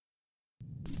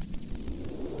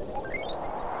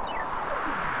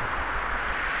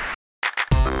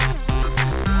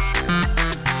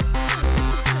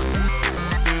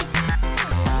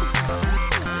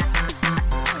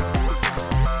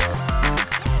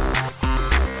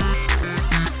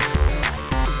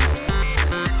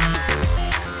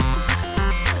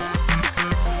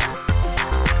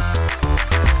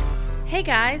Hey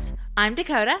guys, I'm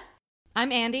Dakota.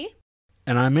 I'm Andy.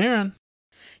 And I'm Aaron.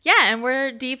 Yeah, and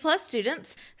we're D+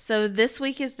 students. So this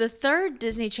week is the third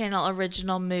Disney Channel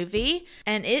original movie,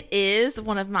 and it is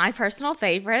one of my personal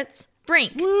favorites,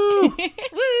 Brink. Woo!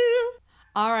 Woo!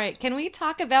 All right, can we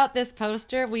talk about this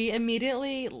poster? We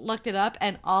immediately looked it up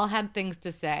and all had things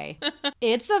to say.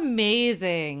 It's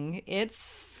amazing. It's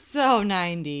so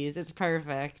 90s. It's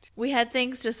perfect. We had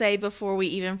things to say before we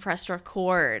even pressed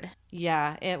record.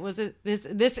 Yeah, it was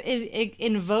it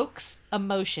invokes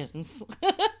emotions.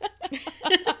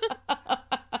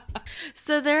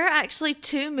 So there are actually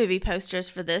two movie posters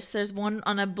for this. There's one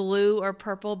on a blue or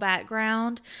purple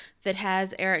background that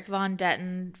has Eric Von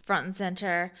Detten front and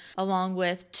center, along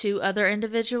with two other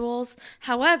individuals.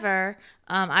 However,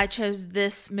 I chose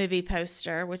this movie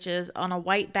poster, which is on a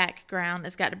white background.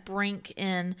 It's got Brink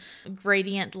in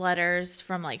gradient letters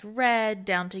from like red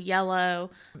down to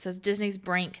yellow. It says Disney's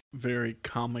Brink. Very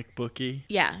comic booky.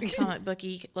 Yeah, comic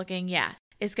booky looking, yeah.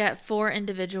 It's got four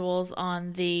individuals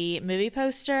on the movie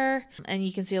poster, and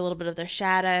you can see a little bit of their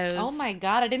shadows. Oh my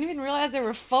god, I didn't even realize there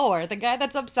were four. The guy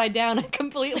that's upside down I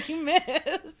completely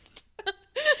missed.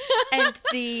 And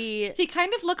he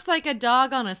kind of looks like a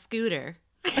dog on a scooter.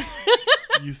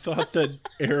 You thought that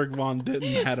Eric Von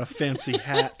Detten had a fancy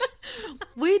hat.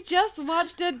 We just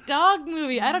watched a dog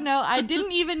movie. I don't know. I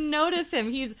didn't even notice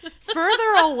him. He's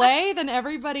further away than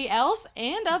everybody else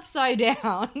and upside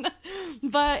down.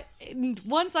 But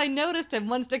once I noticed him,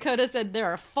 once Dakota said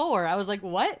there are four, I was like,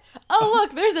 what? Oh,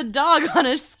 look, there's a dog on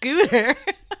a scooter.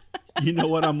 You know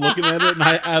what? I'm looking at it and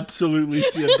I absolutely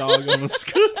see a dog on a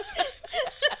scooter.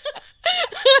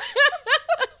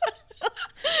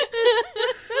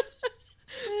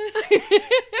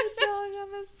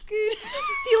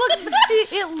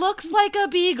 It looks like a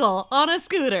beagle on a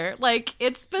scooter. Like,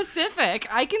 it's specific.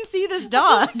 I can see this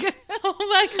dog. Oh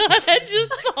my god, I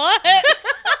just saw it.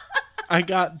 I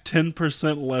got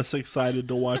 10% less excited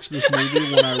to watch this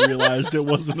movie when I realized it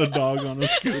wasn't a dog on a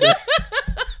scooter.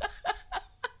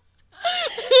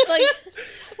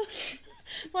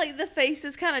 Like the face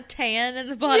is kind of tan and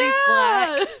the body's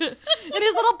black. And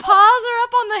his little paws are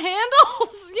up on the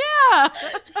handles. Yeah.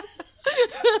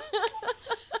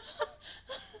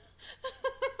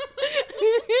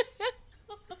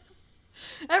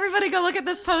 Everybody go look at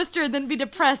this poster and then be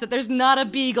depressed that there's not a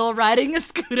beagle riding a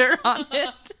scooter on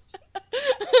it.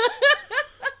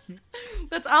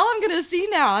 That's all I'm going to see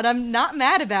now, and I'm not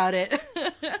mad about it.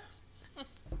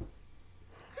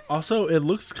 Also, it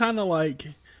looks kind of like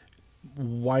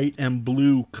white and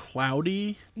blue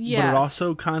cloudy, yes. But it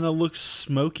also kind of looks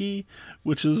smoky,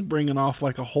 which is bringing off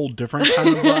like a whole different kind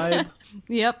of vibe.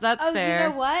 Yep, that's fair. You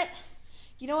know what?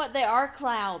 You know what? They are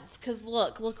clouds. Because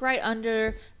look right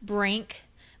under Brink.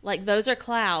 Like, those are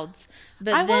clouds.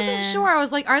 But I wasn't sure. I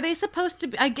was like, are they supposed to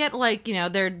be? I get, like,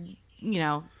 they're,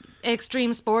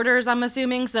 extreme sporters, I'm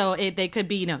assuming. So they could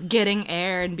be, getting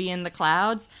air and be in the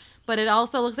clouds. But it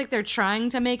also looks like they're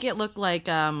trying to make it look like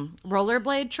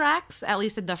rollerblade tracks, at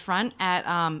least at the front, at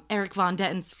Eric Von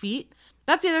Detten's feet.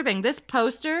 That's the other thing. This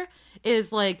poster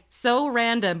is like so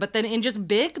random, but then in just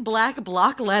big black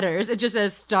block letters, it just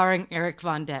says starring Eric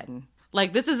Von Detten.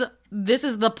 Like, this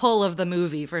is the pull of the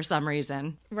movie for some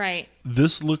reason. Right.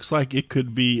 This looks like it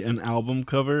could be an album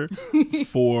cover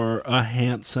for a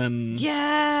Hanson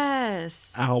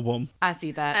album. I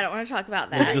see that. I don't want to talk about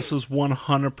that. Like, this is 100%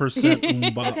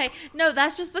 MMMBop. Okay, no,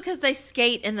 that's just because they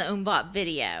skate in the MMMBop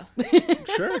video.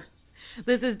 Sure.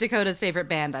 This is Dakota's favorite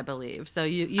band, I believe, so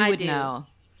you would know.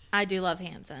 I do love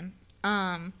Hanson.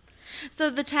 So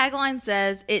the tagline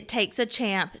says, "It takes a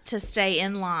champ to stay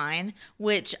in line,"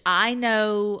 which I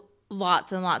know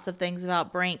lots and lots of things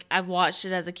about Brink. I've watched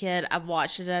it as a kid. I've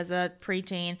watched it as a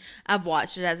preteen. I've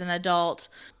watched it as an adult.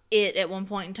 At one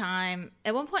point in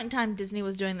time, Disney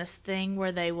was doing this thing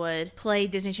where they would play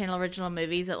Disney Channel original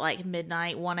movies at like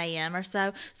midnight, 1 a.m. or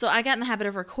so. So I got in the habit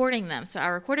of recording them. So I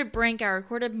recorded Brink, I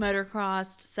recorded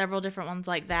Motocrossed, several different ones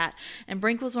like that. And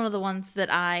Brink was one of the ones that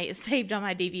I saved on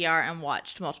my DVR and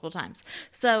watched multiple times.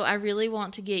 So I really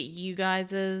want to get you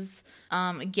guys'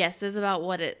 guesses about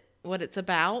what it's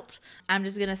about. I'm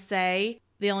just going to say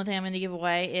the only thing I'm going to give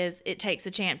away is it takes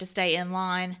a champ to stay in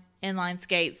line. Inline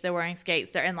skates, they're wearing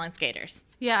skates, they're inline skaters.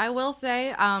 Yeah, I will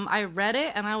say, I read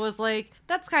it and I was like,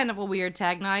 that's kind of a weird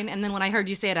tagline. And then when I heard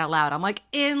you say it out loud, I'm like,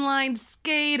 inline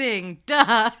skating,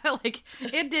 duh. Like,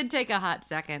 it did take a hot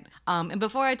second. And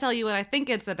before I tell you what I think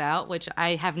it's about, which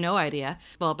I have no idea,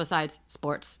 well, besides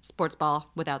sports ball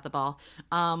without the ball,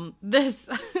 this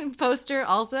poster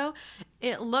also,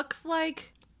 it looks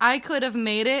like I could have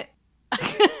made it.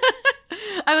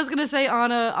 I was going to say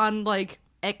on like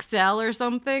Excel or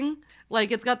something,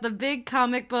 Like, it's got the big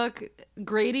comic book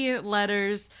gradient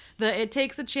letters. The "It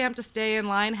takes a champ to stay in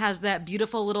line" has that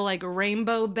beautiful little, like,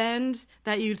 rainbow bend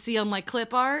that you'd see on, like,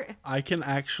 clip art. I can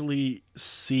actually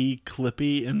see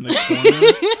Clippy in the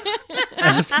corner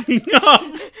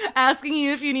asking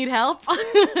you if you need help.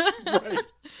 Right.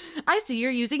 I see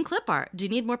you're using clip art. Do you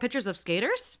need more pictures of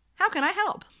skaters? How can I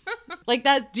help? Like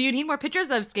that. Do you need more pictures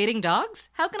of skating dogs?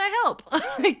 How can I help?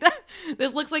 Like that.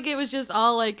 This looks like it was just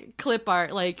all like clip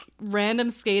art, like random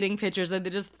skating pictures that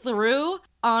they just threw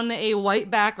on a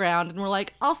white background and were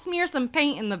like, I'll smear some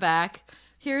paint in the back.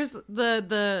 Here's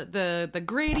the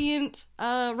gradient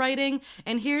writing,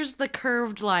 and here's the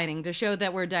curved lining to show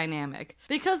that we're dynamic.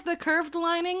 Because the curved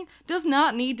lining does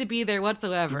not need to be there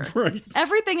whatsoever. Right.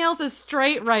 Everything else is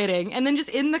straight writing, and then just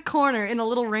in the corner in a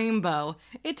little rainbow.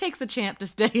 It takes a champ to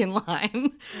stay in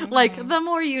line. Mm-hmm. Like, the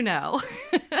more you know.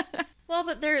 Well,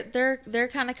 but they're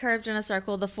kind of curved in a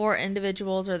circle. The 4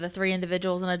 individuals or the 3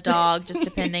 individuals and a dog, just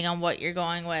depending on what you're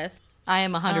going with. I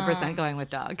am 100% going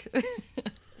with dog.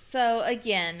 So,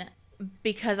 again,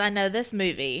 because I know this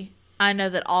movie, I know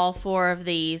that all 4 of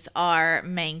these are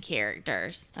main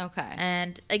characters. Okay.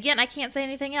 And, again, I can't say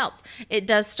anything else. It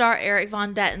does star Eric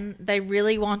Von Detten. They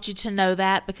really want you to know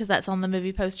that because that's on the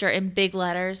movie poster in big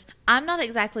letters. I'm not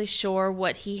exactly sure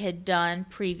what he had done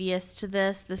previous to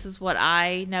this. This is what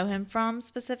I know him from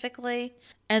specifically.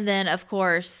 And then, of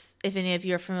course, if any of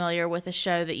you are familiar with a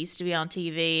show that used to be on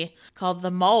TV called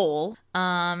The Mole,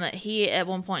 he, at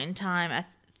one point in time, I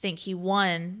think he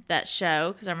won that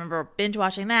show because I remember binge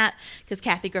watching that because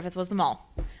Kathy Griffith was the mole.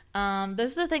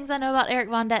 Those are the things I know about Eric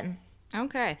Von Detten.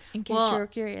 Okay. In case you were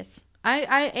curious.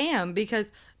 I am,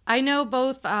 because I know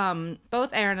both Aaron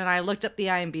and I looked up the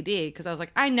IMDb because I was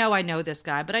like, I know this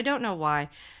guy, but I don't know why.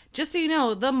 Just so you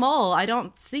know, The Mole, I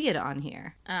don't see it on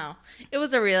here. Oh. It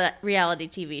was a reality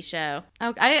TV show.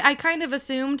 Okay. I kind of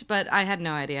assumed, but I had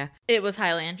no idea. It was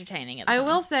highly entertaining at the time. I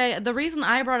will say, the reason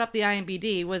I brought up the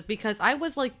IMDb was because I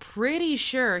was, like, pretty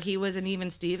sure he was in Even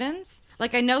Stevens.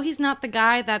 Like, I know he's not the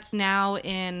guy that's now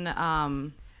in,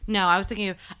 no, I was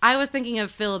thinking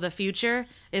of Phil of the Future,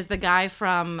 is the guy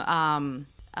from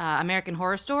American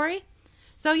Horror Story.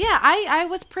 So, yeah, I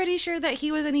was pretty sure that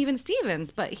he was in Even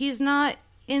Stevens, but he's not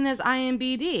in this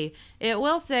IMDb. It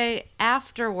will say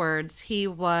afterwards he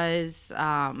was,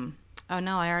 oh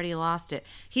no, I already lost it.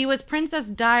 He was Princess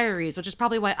Diaries, which is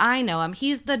probably why I know him.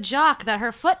 He's the jock that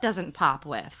her foot doesn't pop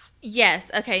with.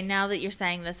 Yes. Okay. Now that you're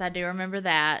saying this, I do remember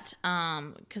that.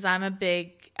 Because I'm a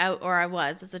big, or I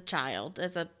was as a child,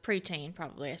 as a preteen,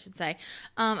 probably I should say,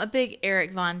 a big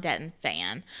Eric Von Detten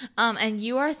fan. And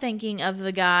you are thinking of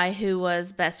the guy who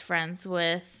was best friends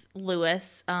with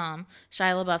Lewis, Shia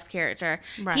LaBeouf's character.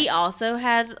 Right. He also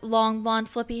had long blonde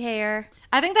flippy hair.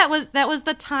 I think that was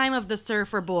the time of the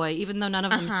surfer boy, even though none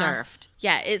of them surfed.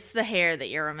 Yeah, it's the hair that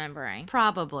you're remembering.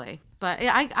 Probably. But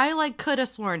I like could have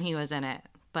sworn he was in it.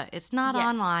 But it's not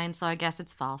online, so I guess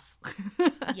it's false.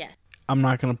 Yeah. I'm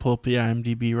not going to pull up the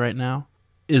IMDb right now.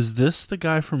 Is this the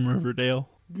guy from Riverdale?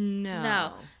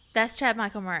 No. That's Chad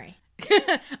Michael Murray.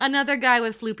 Another guy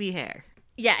with floopy hair.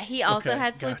 Yeah, he also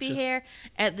had floopy hair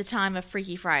at the time of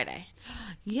Freaky Friday.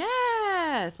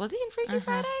 Yes. Was he in Freaky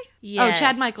Friday? Yes. Oh,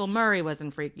 Chad Michael Murray was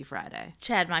in Freaky Friday.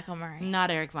 Chad Michael Murray.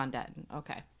 Not Eric Von Detten.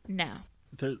 Okay. No.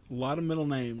 There's a lot of middle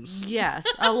names. Yes.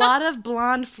 A lot of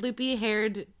blonde,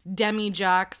 floopy-haired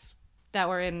demi-jocks that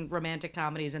were in romantic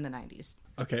comedies in the 90s.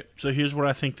 Okay, so here's what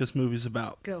I think this movie's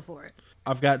about. Go for it.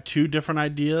 I've got 2 different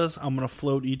ideas. I'm going to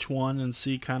float each one and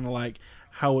see kind of like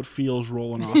how it feels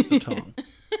rolling off the tongue.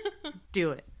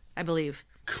 Do it. I believe.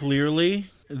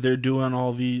 Clearly, they're doing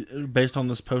all the, based on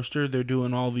this poster, they're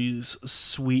doing all these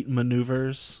sweet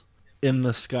maneuvers in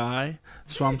the sky.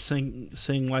 So I'm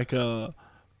seeing like a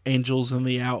Angels in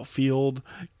the Outfield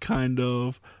kind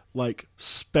of like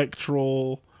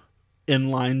spectral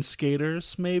inline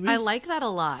skaters, maybe. I like that a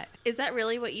lot. Is that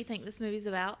really what you think this movie's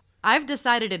about? I've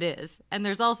decided it is. And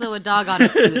there's also a dog on a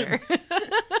scooter.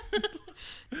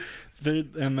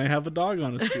 And they have a dog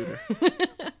on a scooter.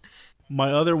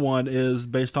 My other one is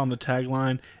based on the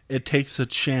tagline, "It takes a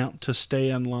champ to stay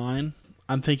in line."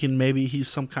 I'm thinking maybe he's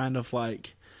some kind of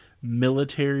like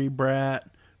military brat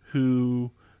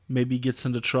who maybe gets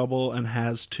into trouble and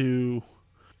has to,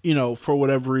 for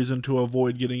whatever reason, to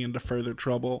avoid getting into further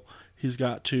trouble, he's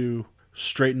got to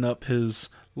straighten up his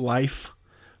life.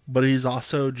 But he's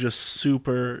also just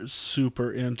super,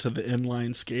 super into the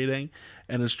inline skating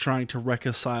and is trying to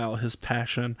reconcile his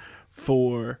passion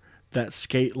for that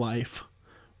skate life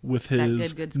with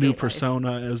his good new skate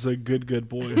persona as a good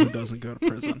boy who doesn't go to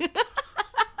prison.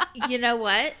 You know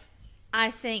what?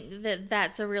 I think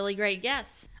that's a really great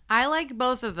guess. I like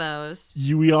both of those.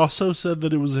 We also said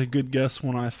that it was a good guess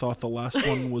when I thought the last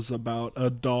one was about a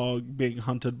dog being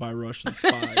hunted by Russian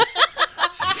spies.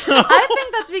 I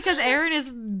think that's because Aaron is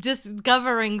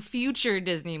discovering future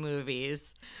Disney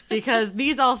movies because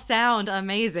these all sound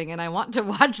amazing and I want to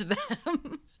watch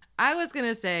them. I was going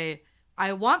to say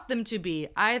I want them to be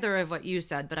either of what you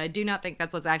said, but I do not think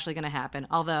that's what's actually going to happen,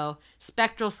 although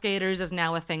Spectral Skaters is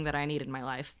now a thing that I need in my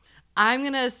life. I'm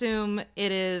going to assume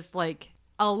it is like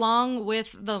along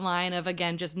with the line of,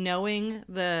 again, just knowing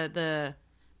the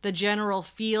general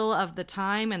feel of the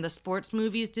time and the sports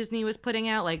movies Disney was putting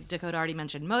out. Like Dakota already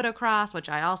mentioned Motocross, which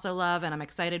I also love and I'm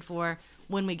excited for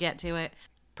when we get to it.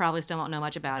 Probably still won't know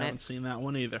much about I haven't seen that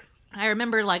one either. I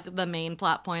remember like the main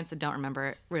plot points. I don't remember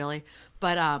it really.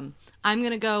 But I'm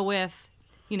going to go with,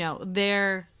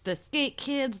 they're the skate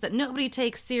kids that nobody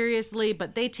takes seriously,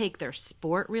 but they take their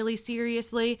sport really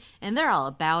seriously and they're all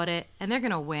about it and they're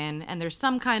going to win. And there's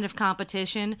some kind of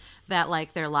competition that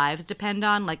like their lives depend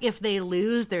on. Like if they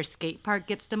lose, their skate park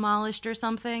gets demolished or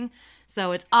something.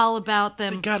 So it's all about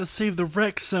them. They got to save the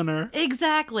rec center.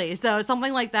 Exactly. So it's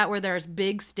something like that where there's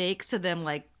big stakes to them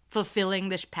like fulfilling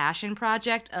this passion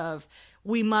project of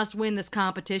we must win this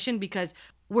competition because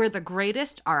we're the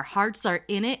greatest, our hearts are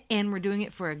in it, and we're doing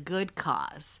it for a good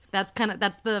cause. That's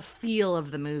the feel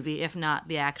of the movie, if not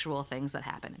the actual things that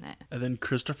happen in it. And then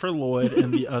Christopher Lloyd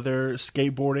and the other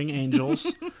skateboarding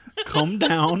angels come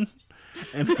down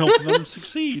and help them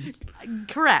succeed.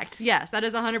 Correct. Yes, that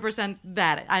is 100%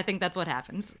 that. I think that's what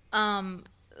happens.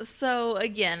 So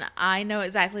again, I know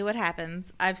exactly what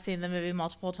happens. I've seen the movie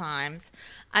multiple times.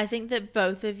 I think that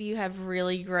both of you have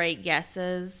really great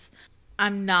guesses.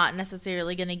 I'm not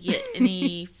necessarily going to get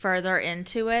any further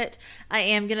into it. I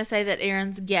am going to say that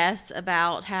Aaron's guess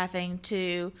about having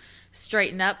to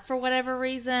straighten up for whatever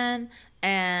reason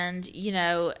and,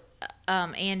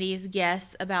 Andy's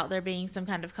guess about there being some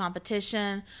kind of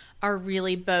competition are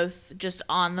really both just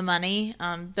on the money.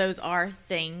 Those are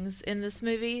things in this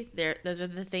movie. Those are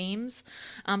the themes.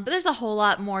 But there's a whole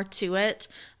lot more to it.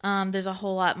 There's a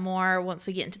whole lot more once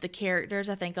we get into the characters.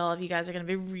 I think all of you guys are going to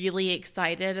be really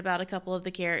excited about a couple of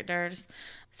the characters.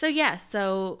 So yeah,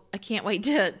 I can't wait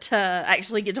to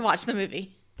actually get to watch the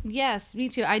movie. Yes, me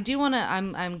too. I do want to,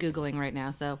 I'm Googling right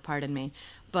now, so pardon me.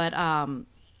 But,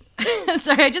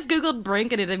 sorry, I just Googled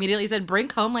Brink and it immediately said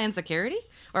Brink Homeland Security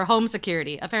or Home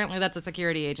Security. Apparently that's a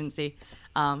security agency.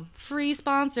 Free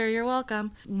sponsor, you're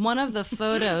welcome. One of the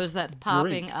photos that's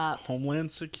popping Brink, up.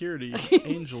 Homeland Security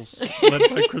Angels, led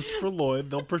by Christopher Lloyd.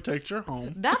 They'll protect your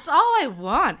home. That's all I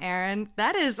want, Aaron.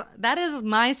 That is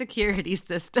my security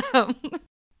system.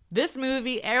 This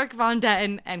movie, Eric Von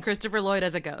Detten and Christopher Lloyd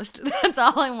as a ghost. That's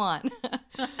all I want.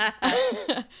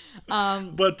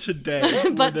 But today,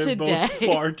 they're both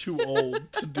far too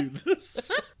old to do this.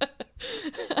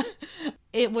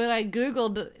 When I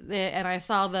Googled it and I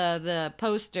saw the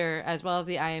poster as well as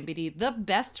the IMDb, the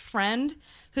best friend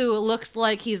who looks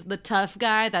like he's the tough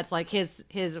guy that's like his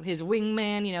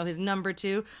wingman, his number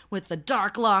two with the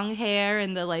dark long hair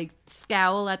and the like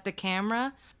scowl at the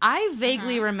camera. I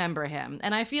vaguely remember him,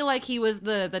 and I feel like he was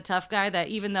the tough guy that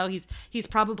even though he's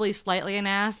probably slightly an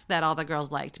ass that all the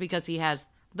girls liked because he has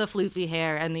the floofy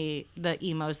hair and the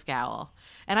emo scowl.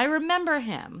 And I remember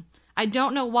him. I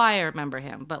don't know why I remember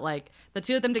him, but like the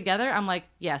two of them together, I'm like,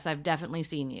 yes, I've definitely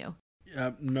seen you.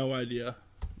 No idea.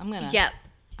 I'm gonna. Yep.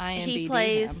 IMDb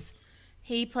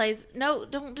He plays. No,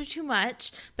 don't do too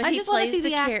much. But I he just want to plays see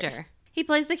the actor. He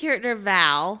plays the character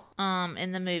Val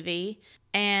in the movie,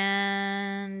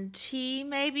 and he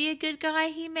may be a good guy.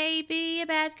 He may be a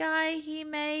bad guy. He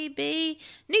may be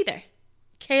neither.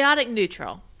 Chaotic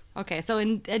neutral. Okay, so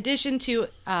in addition to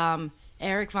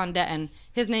Eric Von Detten,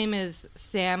 his name is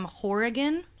Sam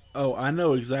Horrigan. Oh, I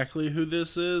know exactly who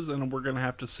this is, and we're going to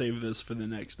have to save this for the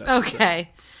next episode. Okay.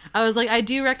 I was like, I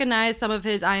do recognize some of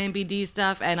his IMDb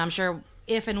stuff, and I'm sure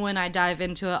if and when I dive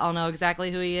into it, I'll know exactly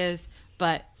who he is.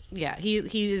 But yeah, he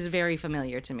is very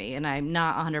familiar to me, and I'm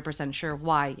not 100% sure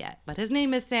why yet. But his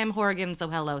name is Sam Horrigan, so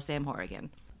hello, Sam Horrigan.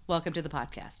 Welcome to the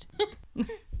podcast.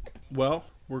 Well,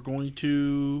 we're going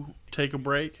to take a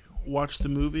break, watch the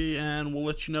movie, and we'll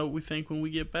let you know what we think when we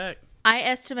get back. I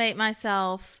estimate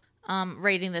myself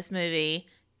rating this movie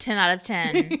 10 out of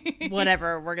 10,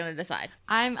 whatever we're going to decide.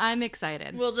 I'm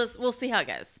excited. We'll see how it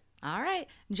goes. All right.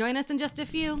 Join us in just a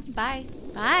few. Bye.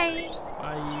 Bye.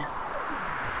 Bye.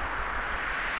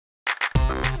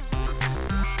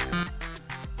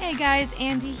 Hey guys,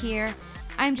 Andy here.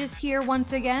 I'm just here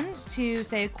once again to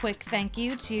say a quick thank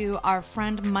you to our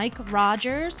friend Mike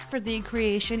Rogers for the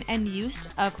creation and use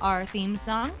of our theme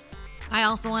song. I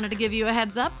also wanted to give you a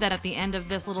heads up that at the end of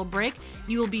this little break,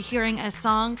 you will be hearing a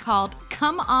song called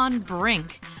Come On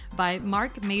Brink by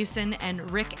Mark Mason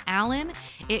and Rick Allen.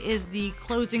 It is the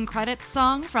closing credits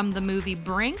song from the movie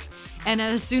Brink. And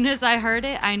as soon as I heard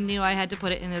it, I knew I had to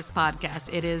put it in this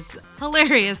podcast. It is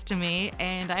hilarious to me,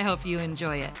 and I hope you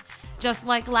enjoy it. Just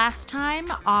like last time,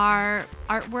 our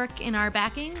artwork in our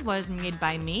backing was made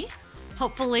by me.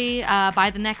 Hopefully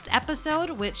by the next episode,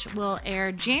 which will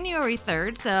air January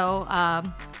 3rd, so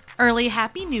early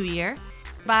Happy New Year.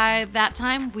 By that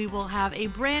time, we will have a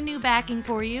brand new backing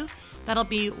for you that'll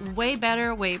be way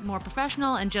better, way more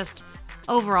professional, and just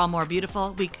overall more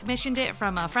beautiful. We commissioned it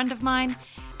from a friend of mine,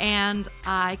 and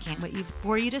I can't wait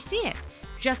for you to see it.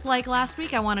 Just like last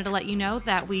week, I wanted to let you know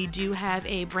that we do have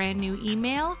a brand new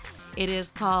email. It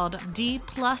is called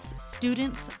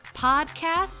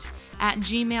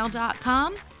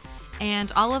dplusstudentspodcast@gmail.com,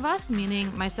 and all of us,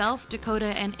 meaning myself,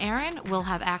 Dakota, and Aaron, will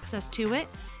have access to it.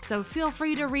 So feel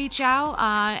free to reach out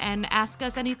and ask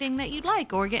us anything that you'd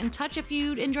like, or get in touch if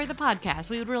you enjoy the podcast.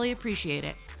 We would really appreciate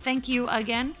it. Thank you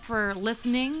again for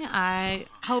listening. I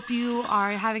hope you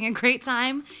are having a great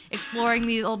time exploring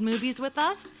these old movies with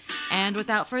us. And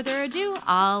without further ado,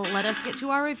 I'll let us get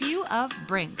to our review of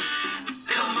Brink.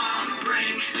 Come on,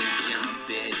 Brink. Jump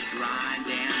it, grind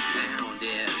and pound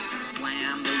it.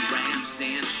 Slam the ramps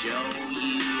and show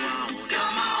you own it.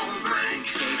 Come on, Brink.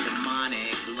 Escape the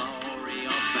money, glory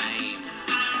or fame.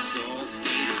 Soul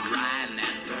skaters riding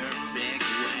that perfect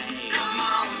way. Come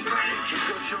on, Brink. Just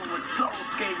go show what soul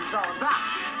skating's all about.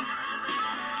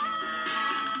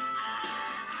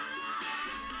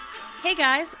 Hey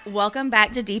guys, welcome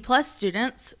back to D Plus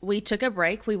Students. We took a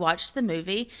break, we watched the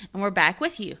movie, and we're back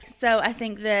with you. So I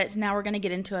think that now we're going to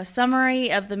get into a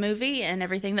summary of the movie and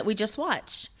everything that we just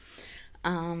watched.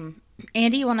 Andy,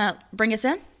 you want to bring us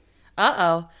in?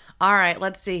 Uh-oh. All right,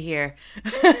 let's see here.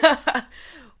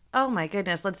 Oh my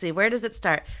goodness, let's see. Where does it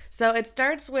start? So it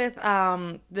starts with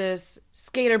this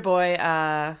skater boy,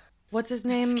 what's his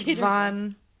name?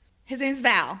 Skater His name's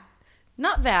Val.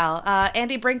 Not Val,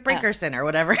 Andy Brinkerson or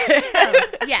whatever.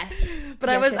 Yes. But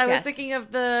Yes, I was yes. thinking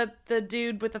of the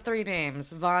dude with the three names,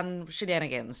 Von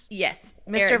Shenanigans. Yes.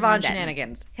 Mr. Eric Von Detten.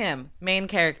 Shenanigans. Him, main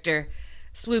character,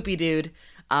 swoopy dude.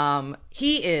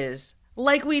 He is,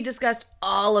 like we discussed,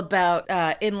 all about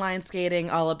inline skating,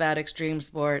 all about extreme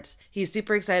sports. He's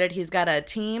super excited. He's got a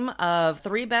team of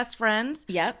 3 best friends.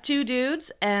 Yep. 2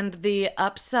 dudes, and the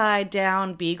upside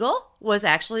down beagle was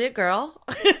actually a girl.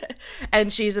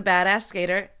 And she's a badass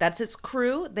skater. That's his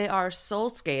crew. They are soul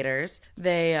skaters.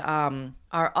 They are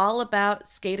all about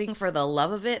skating for the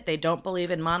love of it. They don't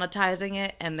believe in monetizing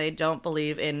it, and they don't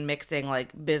believe in mixing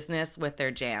like business with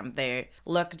their jam. They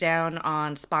look down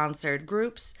on sponsored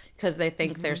groups because they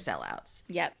think they're sellouts.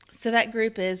 Yep. So that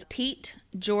group is Pete,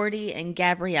 Jordy, and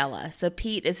Gabriella. So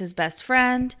Pete is his best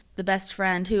friend, the best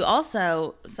friend who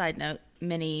also, side note,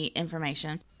 mini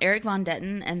information, Eric Von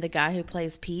Detten and the guy who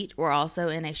plays Pete were also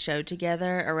in a show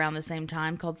together around the same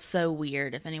time called So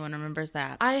Weird, if anyone remembers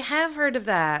that. I have heard of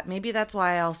that. Maybe that's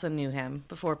why I also knew him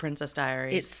before Princess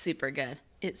Diaries. It's super good.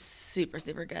 It's super,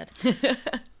 super good.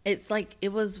 It's like,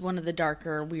 it was one of the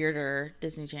darker, weirder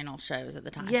Disney Channel shows at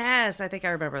the time. Yes, I think I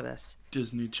remember this.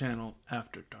 Disney Channel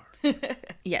After Dark.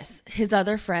 Yes. His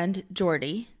other friend,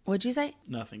 Jordy. What'd you say?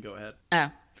 Nothing, go ahead. Oh.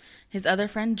 His other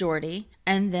friend, Jordy.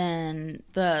 And then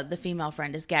the female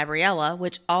friend is Gabriella,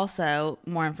 which also,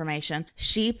 more information,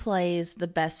 she plays the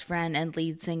best friend and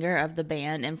lead singer of the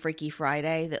band in Freaky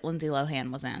Friday that Lindsay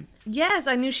Lohan was in. Yes,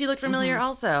 I knew she looked familiar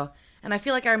also. And I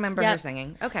feel like I remember her Yep.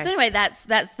 singing. Okay. So anyway, that's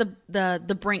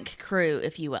the Brink crew,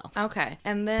 if you will. Okay.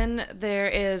 And then there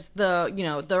is the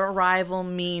arrival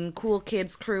mean cool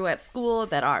kids crew at school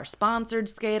that are sponsored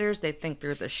skaters. They think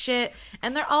they're the shit.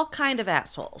 And they're all kind of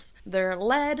assholes. They're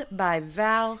led by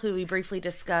Val, who we briefly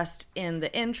discussed in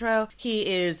the intro. He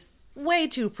is way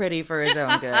too pretty for his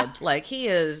own good. Like, he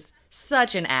is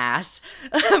such an ass.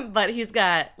 But he's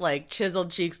got, like,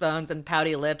 chiseled cheekbones and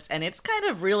pouty lips. And it's kind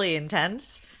of really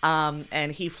intense.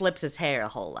 And he flips his hair a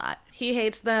whole lot. He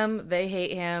hates them. They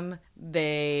hate him.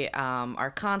 They are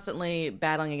constantly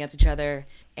battling against each other.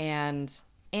 And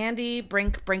Andy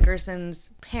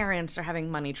Brinkerson's parents are having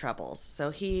money troubles.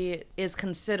 So he is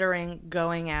considering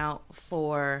going out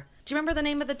for... Do you remember the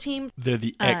name of the team? They're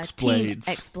the X-Blades.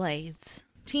 Team X-Blades.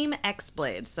 Team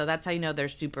X-Blades. So that's how you know they're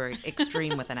super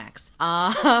extreme with an X.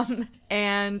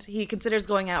 And he considers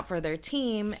going out for their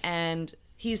team, and...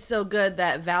 he's so good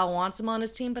that Val wants him on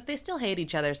his team, but they still hate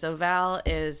each other. So Val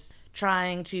is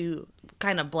trying to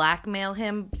kind of blackmail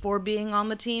him for being on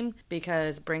the team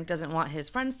because Brink doesn't want his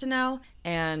friends to know.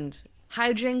 And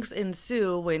hijinks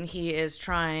ensue when he is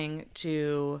trying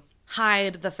to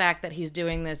hide the fact that he's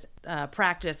doing this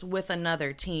practice with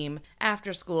another team.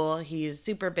 After school, he's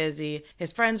super busy.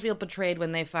 His friends feel betrayed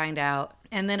when they find out.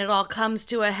 And then it all comes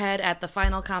to a head at the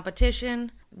final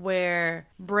competition, where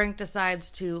Brink decides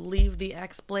to leave the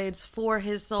X-Blades for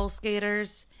his Soul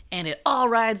Skaters. And it all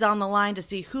rides on the line to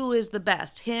see who is the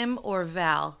best, him or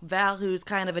Val. Val, who's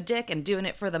kind of a dick and doing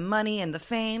it for the money and the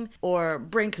fame, or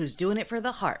Brink, who's doing it for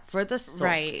the heart, for the Soul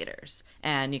Skaters.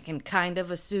 And you can kind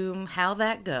of assume how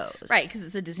that goes. Right, because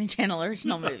it's a Disney Channel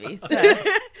original movie. So,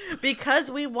 Because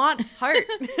we want heart.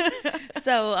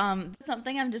 so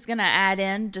something I'm just going to add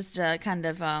in just to kind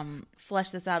of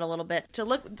flesh this out a little bit.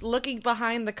 Looking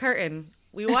behind the curtain.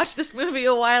 We watched this movie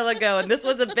a while ago, and this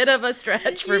was a bit of a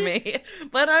stretch for me.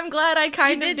 But I'm glad I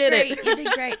kind of did it. You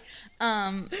did great.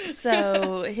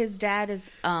 So his dad is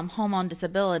home on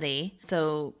disability,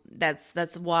 so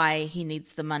that's why he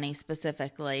needs the money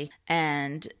specifically.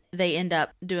 And they end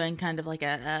up doing kind of like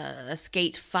a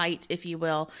skate fight, if you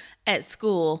will, at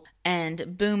school.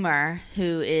 And Boomer,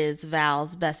 who is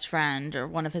Val's best friend, or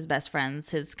one of his best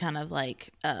friends, his kind of like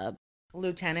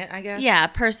Lieutenant, I guess? yeah,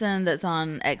 person that's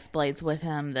on X-Blades with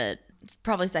him, that's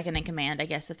probably second in command, I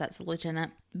guess, if that's a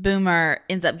lieutenant. Boomer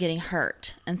ends up getting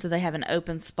hurt, and so they have an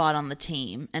open spot on the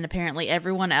team. And apparently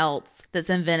everyone else that's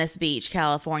in Venice Beach,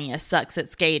 California, sucks at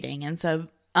skating. And so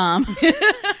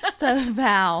so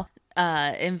Val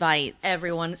invites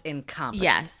Everyone's incompetent.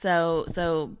 yeah,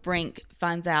 so Brink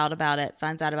finds out about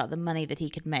the money that he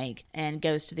could make, and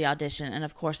goes to the audition. And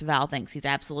of course, Val thinks he's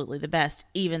absolutely the best,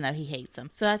 even though he hates him.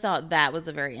 So I thought that was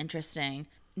a very interesting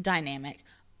dynamic.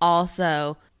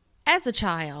 Also, as a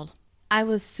child, I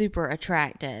was super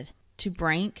attracted to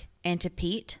Brink and to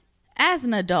Pete. As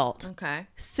an adult, Okay.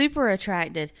 super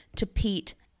attracted to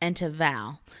Pete and to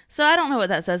Val. So I don't know what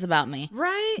that says about me.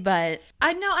 Right? But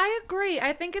I know, I agree.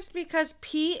 I think it's because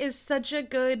Pete is such a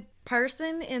good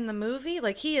person in the movie.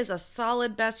 Like, he is a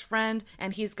solid best friend,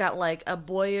 and he's got like a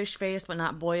boyish face, but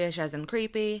not boyish as in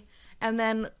creepy. And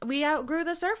then we outgrew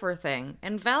the surfer thing,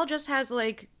 and Val just has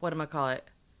like,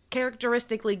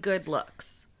 characteristically good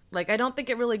looks. Like, I don't think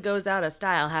it really goes out of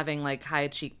style having like high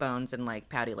cheekbones and like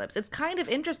pouty lips. It's kind of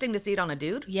interesting to see it on a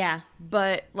dude, yeah.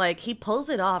 but like he pulls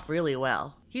it off really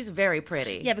well. He's very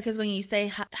pretty. Yeah, because when you say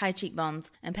high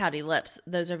cheekbones and pouty lips,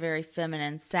 those are very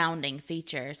feminine sounding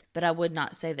features. But I would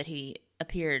not say that he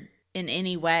appeared in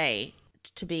any way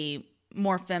to be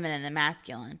more feminine than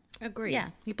masculine. Agreed. Yeah.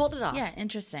 He pulled it off. Yeah,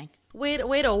 interesting. Way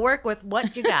to work with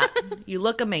what you got. You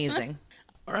look amazing.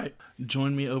 All right.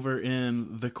 Join me over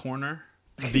in the corner,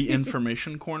 the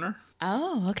information corner.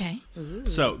 Oh, okay.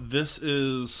 So this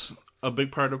is a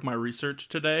big part of my research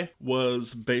today,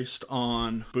 was based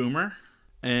on Boomer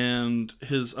and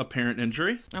his apparent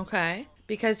injury. Okay.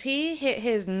 Because he hit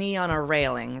his knee on a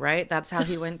railing, right? That's how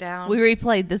he went down? We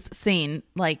replayed this scene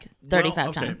like 35 Well,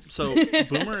 okay, times. So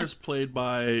Boomer is played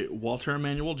by Walter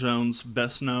Emmanuel Jones,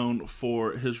 best known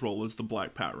for his role as the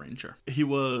Black Power Ranger. He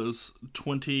was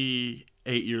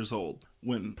 28 years old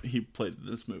when he played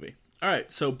this movie. All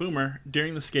right, so Boomer,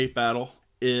 during the skate battle,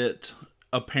 it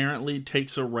apparently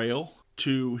takes a rail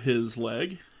to his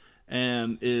leg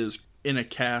and is in a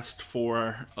cast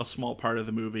for a small part of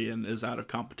the movie and is out of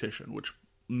competition, which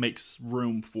makes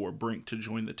room for Brink to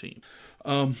join the team.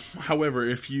 However,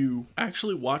 if you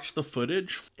actually watch the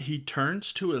footage, he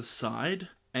turns to his side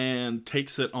and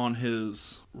takes it on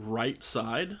his right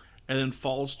side and then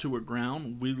falls to a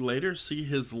ground. We later see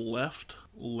his left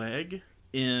leg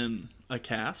in a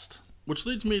cast, which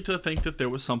leads me to think that there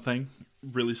was something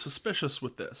really suspicious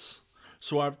with this.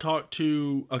 So I've talked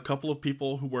to a couple of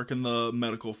people who work in the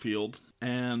medical field,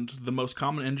 and the most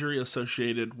common injury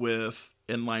associated with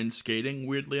inline skating,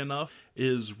 weirdly enough,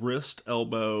 is wrist,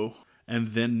 elbow, and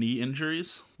then knee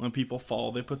injuries. When people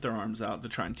fall, they put their arms out to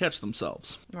try and catch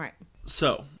themselves. Right.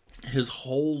 So his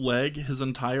whole leg, his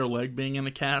entire leg being in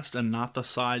a cast, and not the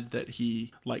side that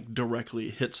he like directly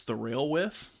hits the rail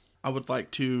with, I would like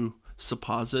to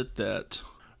supposit that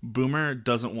Boomer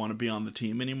doesn't want to be on the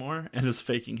team anymore and is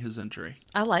faking his injury.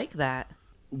 I like that.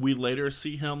 We later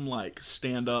see him like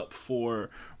stand up for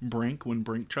Brink when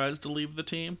Brink tries to leave the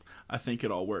team. I think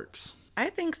it all works. I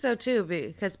think so too,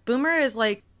 because Boomer is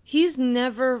like, he's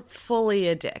never fully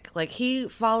a dick. Like, he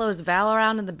follows Val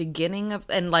around in the beginning of,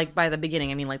 and like by the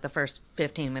beginning, I mean like the first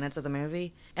 15 minutes of the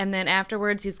movie. And then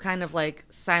afterwards, he's kind of like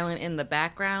silent in the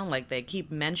background. Like, they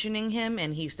keep mentioning him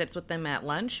and he sits with them at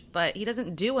lunch, but he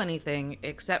doesn't do anything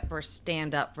except for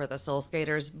stand up for the Soul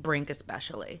Skaters, Brink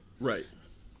especially. Right.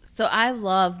 So I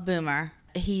love Boomer.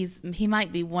 He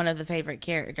might be one of the favorite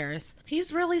characters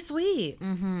He's really sweet.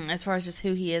 as far as just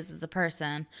who he is as a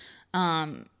person.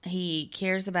 He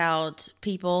cares about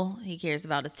people. He cares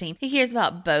about his team. He cares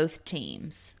about both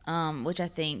teams, which I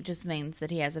think just means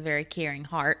that he has a very caring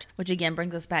heart, which again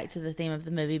brings us back to the theme of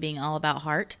the movie being all about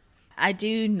heart. I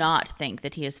do not think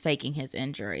that he is faking his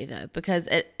injury, though, because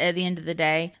at the end of the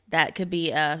day, that could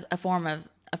be a form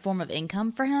of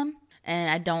income for him.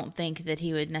 And I don't think that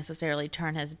he would necessarily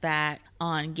turn his back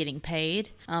on getting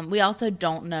paid. We also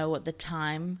don't know what the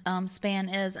time span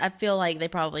is. I feel like they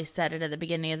probably said it at the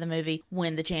beginning of the movie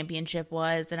when the championship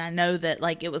was, and I know that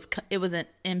like it wasn't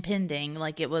impending,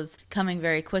 like it was coming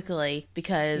very quickly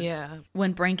because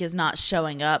when Brink is not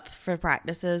showing up for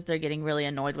practices, they're getting really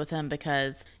annoyed with him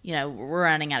because we're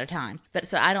running out of time. But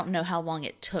so I don't know how long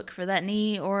it took for that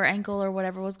knee or ankle or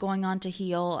whatever was going on to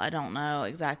heal. I don't know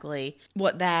exactly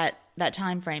what that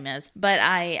time frame is, but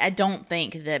I don't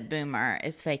think that Boomer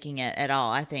is faking it at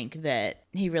all. I think that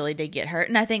he really did get hurt,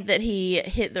 and I think that he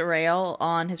hit the rail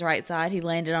on his right side. He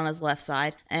landed on his left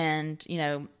side and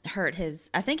hurt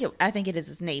his I think it is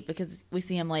his knee, because we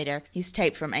see him later, he's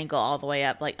taped from ankle all the way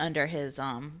up, like under his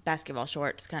basketball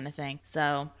shorts kind of thing.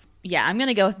 So yeah, I'm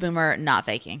gonna go with Boomer not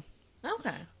faking.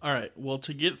 Okay. All right, well,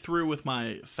 to get through with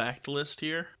my fact list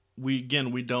here, we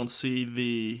don't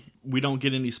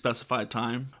get any specified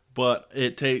time, but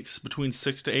it takes between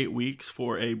 6 to 8 weeks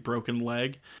for a broken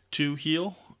leg to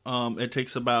heal. It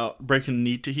takes about breaking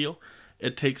knee to heal.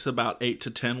 It takes about 8 to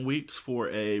 10 weeks for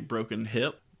a broken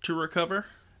hip to recover.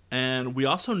 And we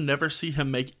also never see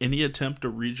him make any attempt to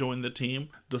rejoin the team,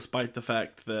 despite the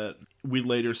fact that we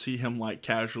later see him like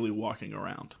casually walking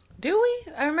around. Do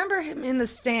we? I remember him in the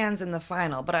stands in the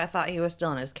final, but I thought he was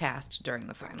still in his cast during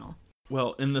the final.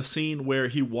 Well, in the scene where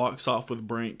he walks off with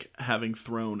Brink having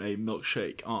thrown a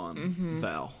milkshake on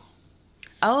Val.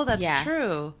 Oh, that's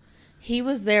true. He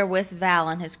was there with Val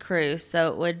and his crew,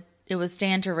 so it would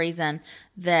stand to reason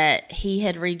that he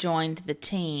had rejoined the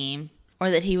team, or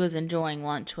that he was enjoying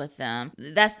lunch with them.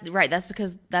 That's right. That's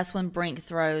because that's when Brink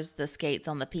throws the skates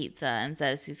on the pizza and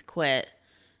says he's quit.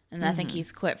 And I think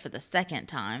he's quit for the second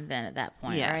time then at that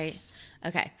point, right?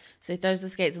 Okay. So he throws the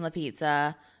skates on the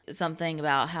pizza. Something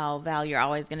about how, Val, you're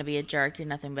always going to be a jerk. You're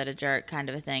nothing but a jerk, kind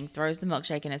of a thing. Throws the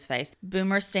milkshake in his face.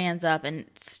 Boomer stands up and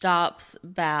stops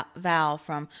Val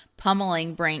from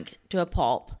pummeling Brink to a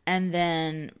pulp, and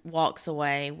then walks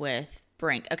away with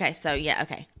Brink. Okay, so yeah,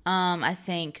 okay. I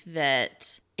think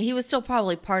that he was still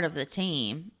probably part of the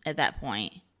team at that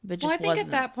point, but just I think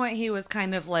at that point he was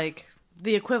kind of like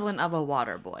the equivalent of a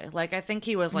water boy. Like, I think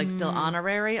he was like still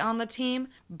honorary on the team,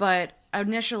 but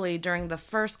initially during the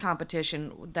first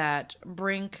competition that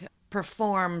Brink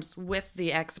performs with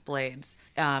the X-Blades,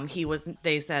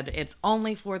 they said it's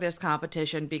only for this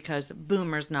competition because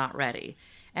Boomer's not ready.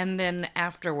 And then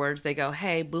afterwards they go,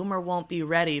 hey, Boomer won't be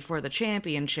ready for the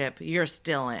championship, you're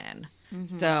still in.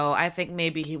 So I think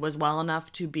maybe he was well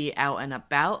enough to be out and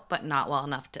about, but not well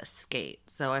enough to skate.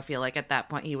 So I feel like at that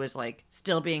point he was like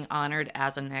still being honored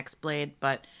as an X-Blade,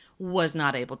 but was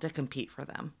not able to compete for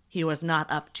them. He was not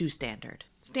up to standard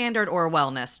or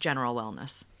wellness, general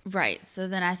wellness. Right. So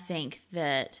then I think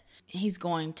that he's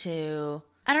going to,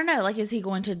 I don't know, like, is he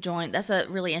going to join? That's a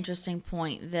really interesting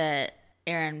point that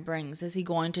Aaron brings. Is he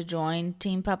going to join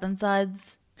Team Pup and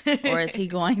Suds? Or is he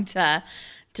going to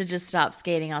just stop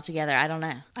skating altogether? I don't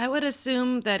know. I would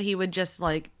assume that he would just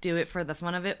like do it for the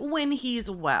fun of it when he's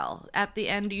well. At the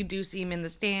end, you do see him in the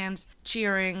stands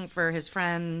cheering for his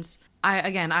friends.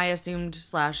 I assumed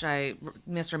 / I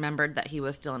misremembered that he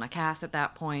was still in a cast at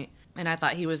that point, and I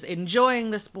thought he was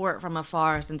enjoying the sport from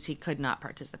afar since he could not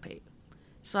participate.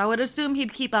 So I would assume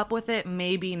he'd keep up with it,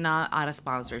 maybe not at a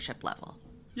sponsorship level.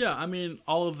 Yeah, I mean,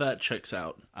 all of that checks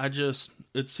out.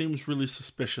 It seems really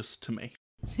suspicious to me.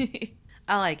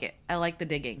 I like it. I like the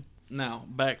digging. Now,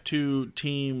 back to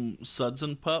Team Suds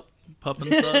and Pup. Pup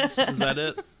and Suds, is that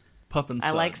it? Pup and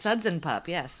Suds. I like Suds and Pup,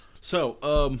 yes.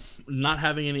 So, not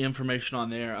having any information on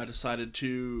there, I decided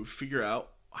to figure out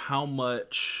how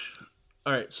much...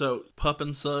 Alright, so Pup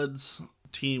and Suds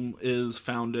team is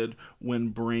founded when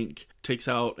Brink takes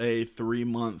out a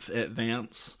 3-month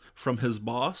advance from his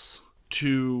boss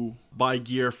to buy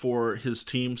gear for his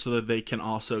team so that they can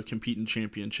also compete in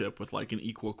championship with like an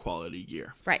equal quality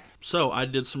gear. Right. So I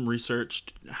did some research.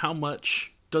 How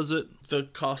much does the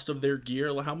cost of their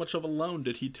gear, how much of a loan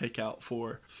did he take out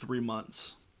for 3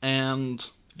 months? And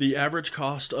the average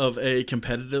cost of a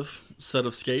competitive set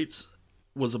of skates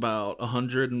was about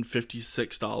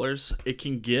 $156. It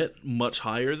can get much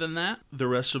higher than that. The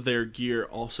rest of their gear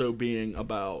also being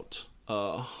about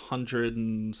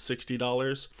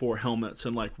 $160 for helmets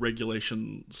and like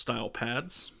regulation style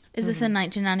pads. Is this in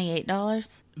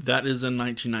 $1998? That is in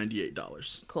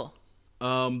 $1998. Cool.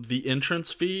 The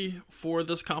entrance fee for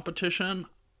this competition,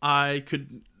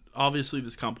 obviously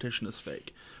this competition is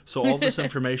fake. So all this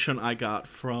information I got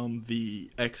from the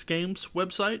X Games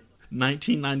website.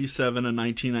 1997 and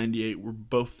 1998 were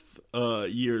both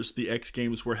years the X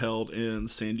Games were held in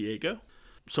San Diego.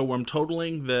 So I'm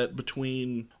totaling that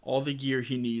between all the gear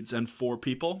he needs and 4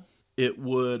 people, it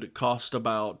would cost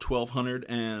about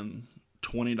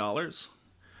 $1,220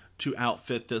 to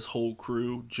outfit this whole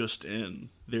crew just in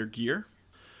their gear.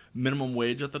 Minimum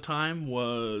wage at the time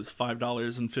was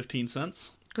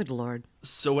 $5.15. Good Lord.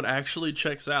 So it actually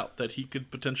checks out that he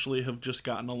could potentially have just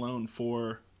gotten a loan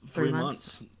for 3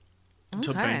 months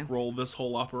to bankroll this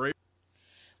whole operation.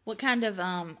 What kind of,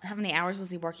 how many hours was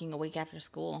he working a week after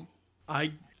school?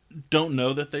 I don't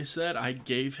know that they said. I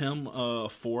gave him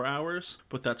 4 hours,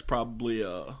 but that's probably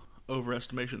a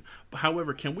overestimation.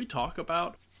 However, can we talk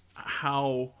about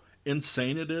how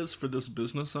insane it is for this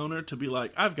business owner to be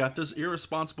like, I've got this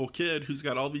irresponsible kid who's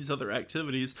got all these other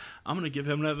activities. I'm going to give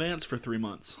him an advance for 3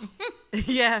 months.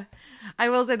 Yeah, I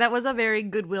will say that was a very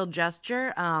goodwill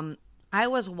gesture. I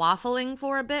was waffling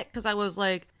for a bit because I was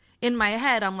like, in my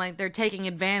head, I'm like, they're taking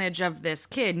advantage of this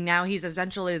kid. Now he's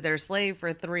essentially their slave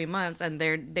for 3 months, and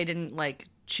they didn't like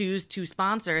choose to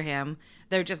sponsor him.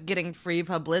 They're just getting free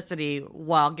publicity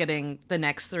while getting the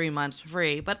next 3 months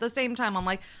free. But at the same time, I'm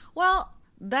like, well,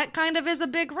 that kind of is a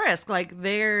big risk. Like,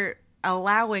 they're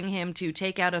allowing him to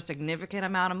take out a significant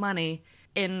amount of money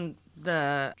in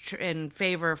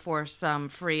favor for some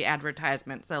free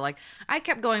advertisement. So like, I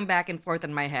kept going back and forth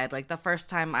in my head. Like, the first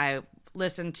time I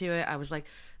listened to it, I was like,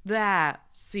 that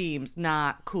seems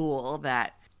not cool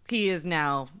that he is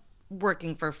now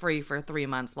working for free for 3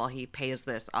 months while he pays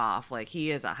this off. Like, he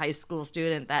is a high school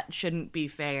student. That shouldn't be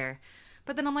fair.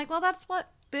 But then I'm like, well, that's what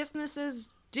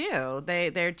businesses do.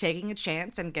 They're taking a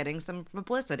chance and getting some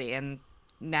publicity, and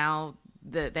now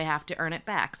they have to earn it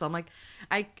back. So I'm like,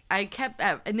 I kept,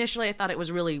 initially I thought it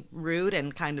was really rude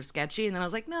and kind of sketchy, and then I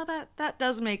was like, no, that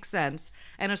does make sense.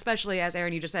 And especially, as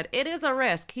Aaron, you just said, it is a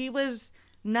risk. He was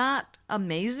not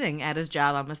amazing at his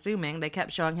job, I'm assuming. They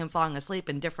kept showing him falling asleep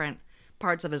in different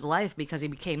parts of his life because he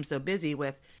became so busy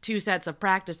with 2 sets of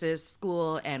practices,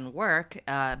 school and work,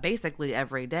 basically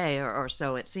every day, or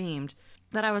so it seemed,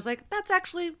 that I was like, that's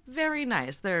actually very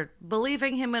nice. They're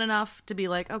believing him enough to be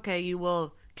like, okay, you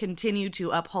will continue to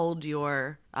uphold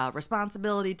your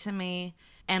responsibility to me,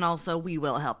 and also we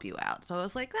will help you out. So I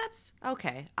was like, that's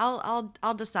okay. I'll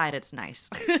decide it's nice.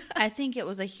 I think it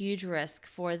was a huge risk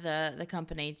for the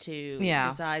company to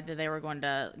decide that they were going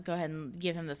to go ahead and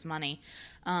give him this money.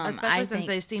 Especially since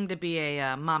they seem to be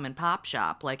a mom and pop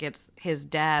shop. Like, it's his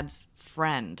dad's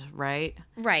friend, right?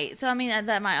 Right. So, I mean,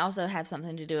 that might also have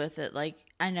something to do with it. Like,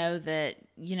 I know that,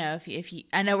 you know, if you,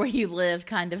 I know where you live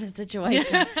kind of a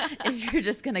situation if you're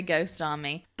just going to ghost on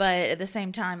me. But at the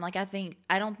same time, like, I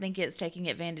don't think it's taking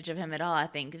advantage of him at all. I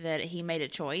think that he made a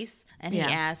choice, and he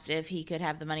asked if he could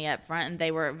have the money up front, and they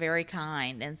were very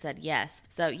kind and said yes.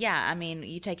 So, yeah, I mean,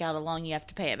 you take out a loan, you have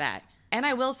to pay it back. And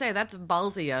I will say, that's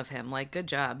ballsy of him. Like, good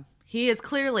job. He is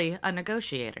clearly a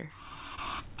negotiator.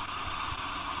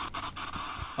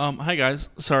 Hi guys.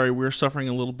 Sorry, we're suffering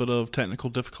a little bit of technical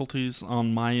difficulties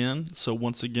on my end. So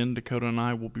once again, Dakota and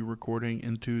I will be recording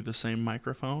into the same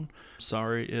microphone.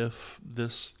 Sorry if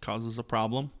this causes a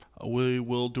problem. We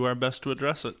will do our best to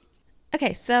address it.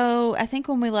 Okay, so I think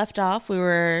when we left off, we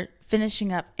were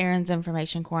finishing up Aaron's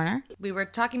information corner. We were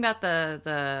talking about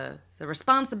the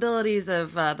responsibilities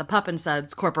of the Pup and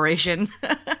Suds Corporation.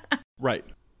 Right.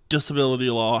 Disability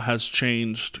law has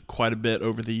changed quite a bit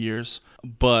over the years,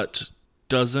 but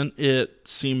doesn't it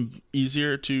seem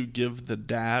easier to give the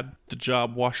dad the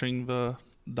job washing the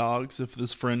dogs if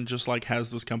this friend just like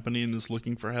has this company and is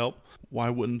looking for help? Why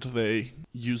wouldn't they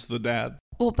use the dad?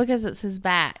 Well, because it's his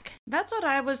back. That's what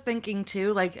I was thinking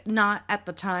too. Like, not at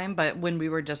the time, but when we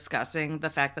were discussing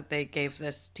the fact that they gave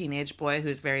this teenage boy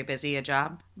who's very busy a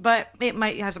job. But it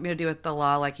might have something to do with the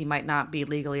law. Like, he might not be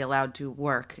legally allowed to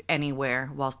work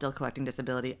anywhere while still collecting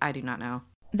disability. I do not know.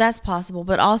 That's possible.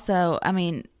 But also, I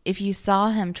mean, if you saw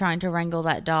him trying to wrangle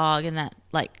that dog in that,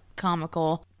 like,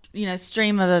 comical, you know,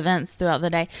 stream of events throughout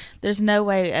the day, there's no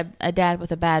way a dad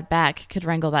with a bad back could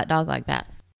wrangle that dog like that.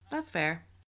 That's fair.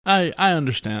 I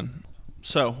understand.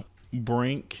 So,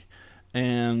 Brink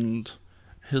and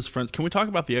his friends. Can we talk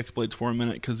about the X-Blades for a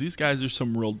minute? Because these guys are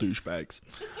some real douchebags.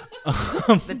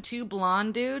 The 2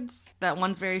 blonde dudes, that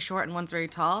one's very short and one's very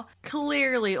tall,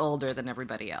 clearly older than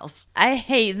everybody else. I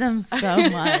hate them so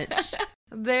much.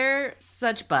 They're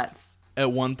such butts.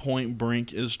 At one point,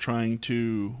 Brink is trying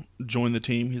to join the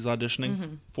team. He's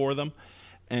auditioning for them.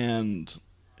 And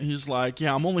He's like,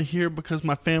 yeah, I'm only here because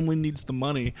my family needs the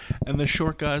money. And the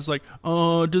short guy's like,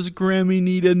 oh, does Grammy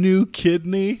need a new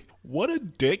kidney? What a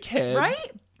dickhead.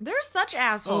 Right? They're such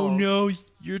assholes. Oh no,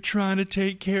 you're trying to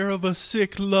take care of a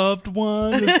sick loved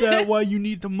one? Is that why you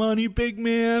need the money, big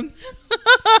man?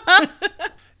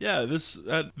 Yeah,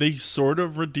 they sort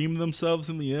of redeem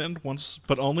themselves in the end,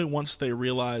 but only once they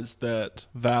realize that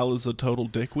Val is a total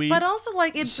dickweed. But also,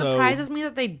 like, it surprises me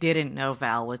that they didn't know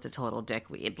Val was a total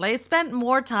dickweed. They spent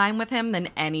more time with him than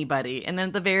anybody. And then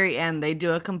at the very end, they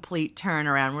do a complete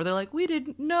turnaround where they're like, we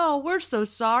didn't know. We're so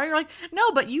sorry. You're like,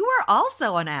 no, but you were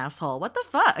also an asshole. What the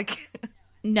fuck?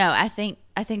 No, I think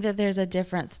that there's a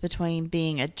difference between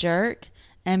being a jerk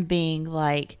and being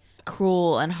like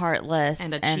cruel and heartless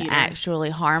and actually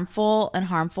harmful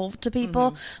to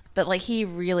people. But like, he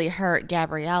really hurt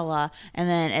Gabriella, and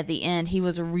then at the end he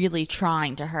was really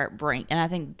trying to hurt Brink, and I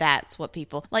think that's what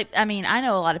people like. I mean, I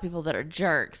know a lot of people that are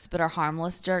jerks but are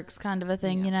harmless jerks, kind of a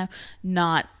thing. You know,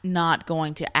 not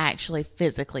going to actually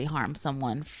physically harm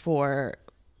someone for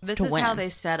This to is win. how they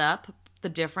set up the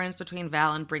difference between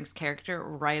Val and Brink's character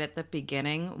right at the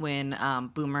beginning when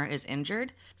Boomer is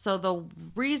injured. So the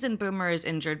reason Boomer is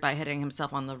injured by hitting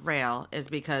himself on the rail is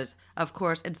because, of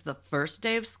course, it's the first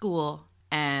day of school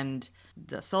and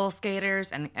the Soul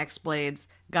Skaters and X-Blades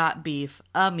got beef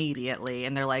immediately.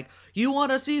 And they're like, you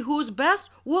want to see who's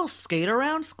best? We'll skate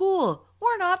around school.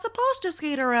 We're not supposed to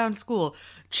skate around school.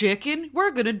 Chicken, we're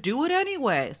going to do it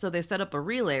anyway. So they set up a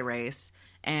relay race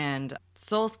and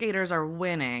Soul Skaters are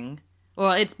winning.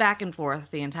 Well, it's back and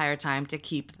forth the entire time to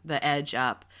keep the edge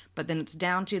up. But then it's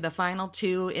down to the final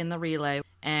two in the relay,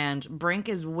 and Brink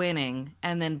is winning,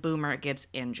 and then Boomer gets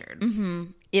injured. Mm-hmm.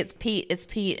 It's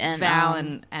Pete and Val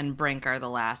and Brink are the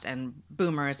last, and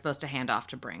Boomer is supposed to hand off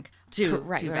to Brink. To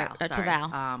Val. To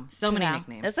Val. So To many Val.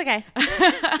 nicknames. That's okay.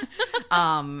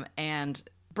 And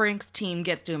Brink's team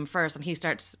gets to him first, and he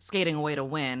starts skating away to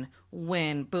win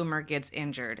when Boomer gets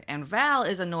injured. And Val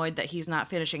is annoyed that he's not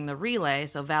finishing the relay,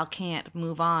 so Val can't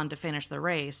move on to finish the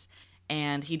race.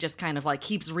 And he just kind of like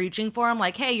keeps reaching for him,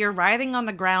 like, hey, you're writhing on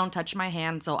the ground, touch my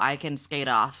hand so I can skate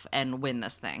off and win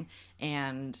this thing.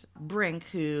 And Brink,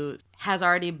 who has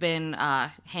already been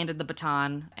handed the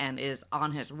baton and is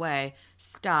on his way,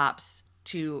 stops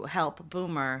to help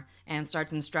Boomer and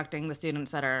starts instructing the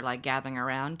students that are like gathering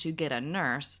around to get a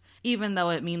nurse, even though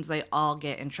it means they all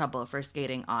get in trouble for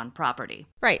skating on property.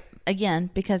 Right. Again,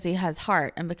 because he has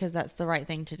heart and because that's the right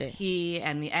thing to do. He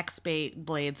and the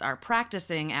X-Blades are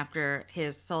practicing after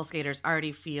his Soul Skaters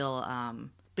already feel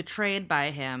betrayed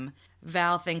by him.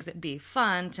 Val thinks it'd be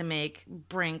fun to make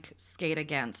Brink skate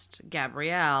against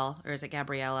Gabrielle, or is it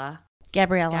Gabriella?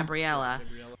 Gabriella.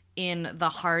 In the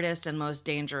hardest and most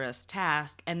dangerous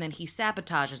task, and then he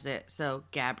sabotages it so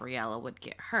Gabriella would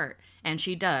get hurt. And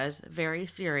she does, very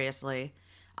seriously.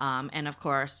 And of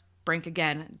course, Brink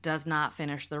again does not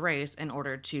finish the race in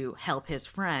order to help his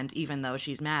friend, even though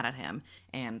she's mad at him.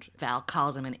 And Val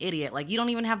calls him an idiot. Like, you don't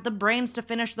even have the brains to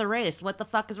finish the race. What the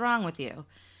fuck is wrong with you?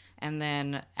 And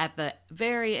then at the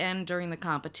very end during the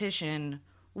competition,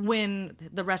 when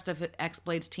the rest of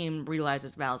X-Blade's team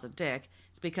realizes Val's a dick,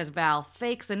 it's because Val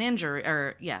fakes an injury,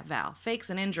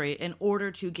 in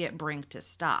order to get Brink to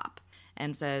stop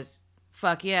and says,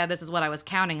 fuck yeah, this is what I was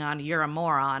counting on, you're a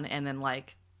moron, and then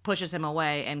like pushes him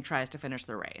away and tries to finish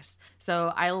the race.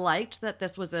 So I liked that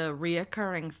this was a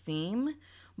reoccurring theme,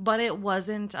 but it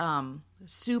wasn't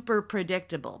super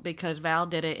predictable because Val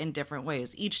did it in different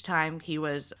ways. Each time he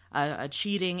was a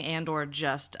cheating and or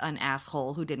just an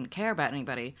asshole who didn't care about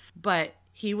anybody, but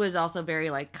he was also very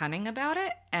like cunning about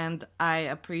it, and I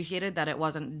appreciated that it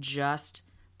wasn't just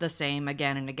the same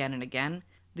again and again and again.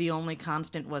 The only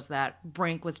constant was that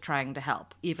Brink was trying to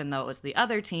help, even though it was the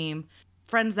other team,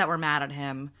 friends that were mad at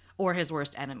him, or his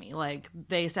worst enemy. Like,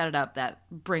 they set it up that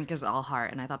Brink is all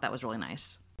heart, and I thought that was really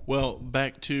nice. Well,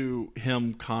 back to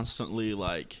him constantly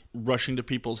like rushing to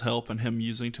people's help and him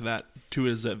using that to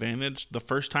his advantage. The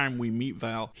first time we meet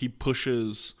Val, he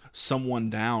pushes someone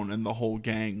down and the whole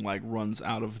gang like runs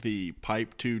out of the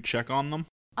pipe to check on them.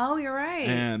 Oh, you're right.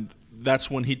 And that's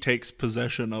when he takes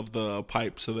possession of the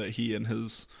pipe so that he and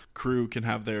his crew can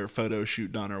have their photo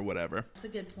shoot done or whatever. That's a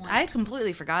good point. I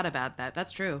completely forgot about that.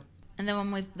 That's true. And then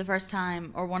when one of the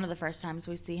first times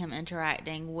we see him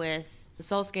interacting with the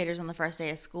Soul Skaters on the first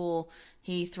day of school,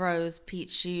 he throws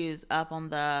Pete's shoes up on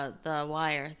the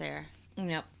wire there.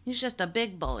 Yep. He's just a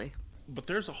big bully. But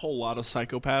there's a whole lot of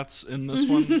psychopaths in this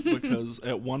one because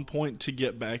at one point to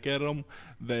get back at him,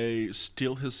 they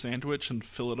steal his sandwich and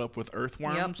fill it up with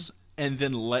earthworms and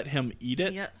then let him eat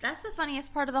it. Yep. That's the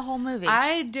funniest part of the whole movie.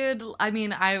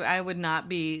 I would not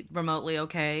be remotely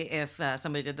okay if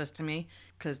somebody did this to me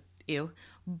because ew.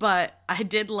 But I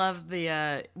did love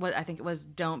the what I think it was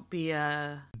don't be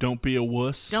a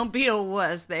wuss. Don't be a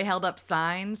wuss. They held up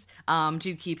signs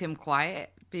to keep him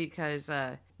quiet because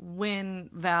when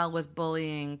Val was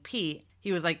bullying Pete,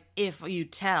 he was like, if you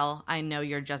tell, I know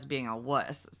you're just being a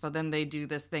wuss. So then they do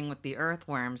this thing with the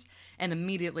earthworms, and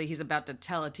immediately he's about to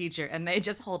tell a teacher, and they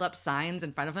just hold up signs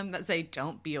in front of him that say,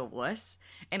 don't be a wuss.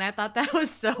 And I thought that was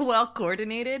so well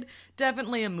coordinated.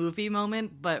 Definitely a movie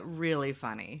moment, but really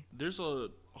funny. There's a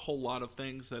whole lot of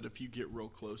things that if you get real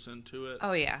close into it,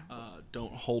 Oh, yeah.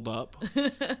 don't hold up.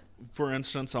 For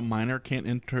instance, a minor can't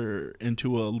enter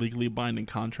into a legally binding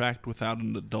contract without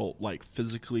an adult like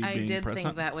physically I being did present.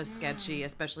 think that was sketchy,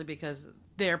 especially because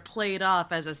they're played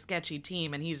off as a sketchy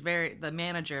team, and the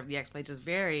manager of the X-Blades is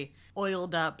very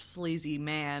oiled up, sleazy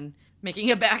man,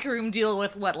 making a backroom deal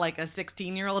with like a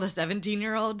 16-year-old, a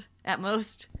 17-year-old at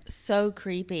most. So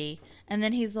creepy. And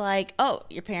then he's like, oh,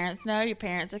 your parents know? Your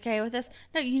parents okay with this?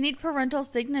 No, you need parental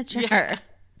signature. Yeah.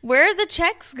 Where are the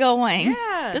checks going?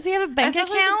 Yeah. Does he have a bank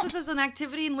Especially since account? this is an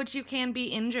activity in which you can be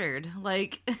injured.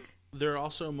 Like, There are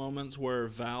also moments where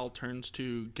Val turns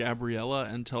to Gabriella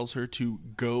and tells her to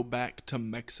go back to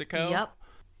Mexico. yep.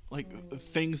 Like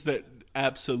things that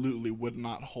absolutely would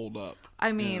not hold up.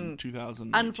 I mean, in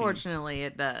 2019. Unfortunately,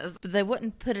 it does. But they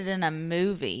wouldn't put it in a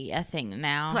movie, I think,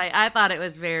 now. Like, I thought it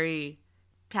was very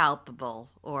palpable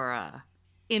or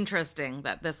interesting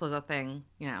that this was a thing,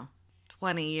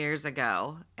 20 years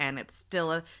ago, and it's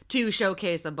still to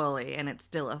showcase a bully, and it's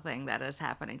still a thing that is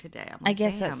happening today. I'm like, I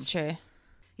guess damn. that's true.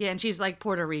 Yeah, and she's like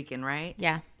Puerto Rican, right?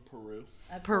 Yeah.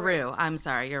 Peru. I'm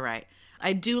sorry, you're right.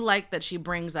 I do like that she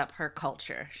brings up her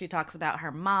culture. She talks about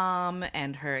her mom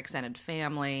and her extended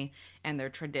family and their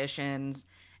traditions,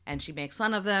 and she makes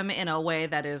fun of them in a way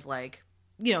that is like,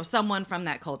 someone from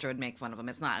that culture would make fun of them.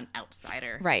 It's not an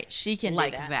outsider. Right. She can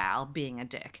Like do that. Val being a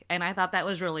dick. And I thought that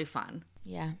was really fun.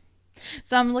 Yeah.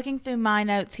 So I'm looking through my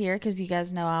notes here because you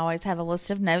guys know I always have a list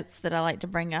of notes that I like to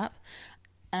bring up.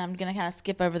 And I'm going to kind of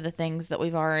skip over the things that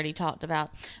we've already talked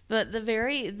about. But the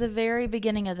very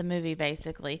beginning of the movie,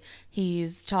 basically,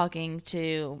 he's talking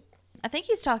to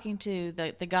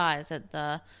the guys at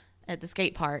the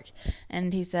skate park,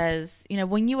 and he says,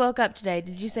 when you woke up today,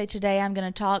 did you say today I'm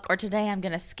going to talk or today I'm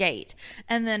going to skate?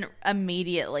 And then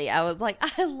immediately I was like,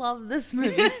 I love this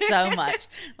movie so much.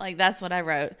 Like, that's what I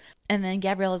wrote. And then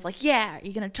Gabriella's like, yeah,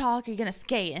 you're going to talk, you're going to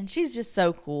skate. And she's just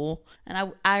so cool.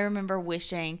 And I remember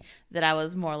wishing that I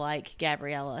was more like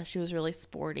Gabriella. She was really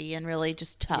sporty and really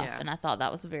just tough. Yeah. And I thought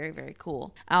that was very, very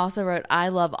cool. I also wrote, I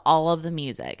love all of the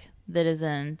music that is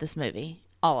in this movie.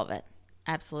 All of it.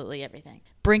 Absolutely everything.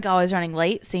 Brink always running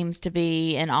late seems to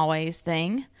be an always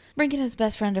thing. Brink and his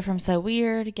best friend are from So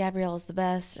Weird. Gabriella's the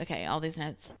best. Okay, all these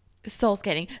notes. Soul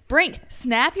skating. Brink,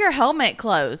 snap your helmet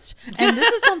closed. And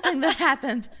this is something that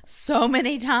happens so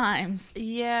many times.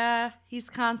 Yeah,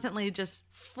 he's constantly just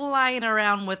flying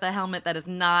around with a helmet that is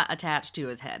not attached to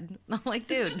his head. I'm like,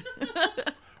 dude.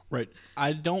 Right.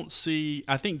 I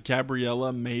think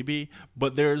Gabriella maybe,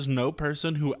 but there's no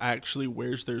person who actually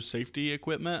wears their safety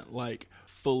equipment like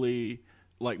fully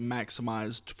like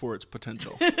maximized for its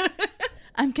potential.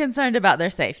 I'm concerned about their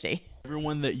safety.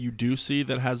 Everyone that you do see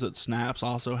that has it snaps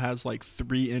also has like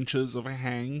 3 inches of a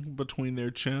hang between their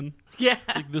chin. Yeah.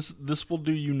 Like this will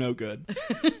do you no good.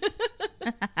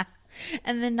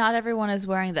 And then not everyone is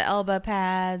wearing the elbow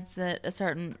pads at a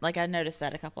certain, like I noticed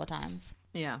that a couple of times.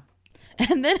 Yeah.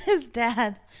 And then his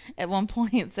dad at one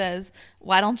point says,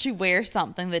 why don't you wear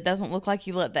something that doesn't look like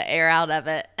you let the air out of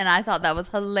it? And I thought that was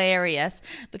hilarious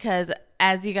because,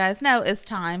 as you guys know, it's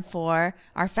time for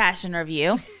our fashion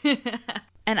review.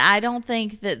 And I don't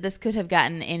think that this could have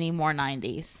gotten any more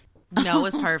 90s. No, it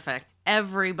was perfect.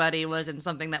 Everybody was in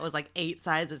something that was like 8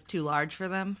 sizes too large for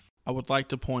them. I would like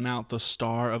to point out the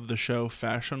star of the show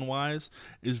fashion-wise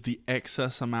is the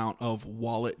excess amount of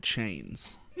wallet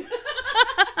chains.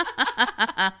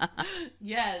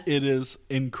 Yes. It is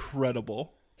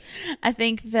incredible. I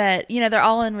think that, they're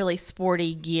all in really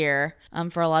sporty gear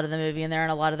for a lot of the movie, and they're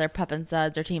in a lot of their Pup and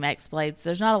Suds or Team X-Blades.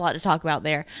 There's not a lot to talk about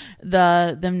there.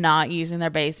 Them not using their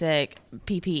basic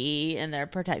PPE and their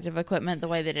protective equipment the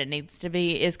way that it needs to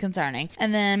be is concerning.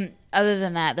 And then, other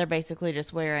than that, they're basically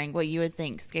just wearing what you would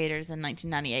think skaters in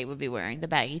 1998 would be wearing. The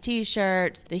baggy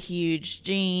T-shirts, the huge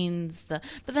jeans. But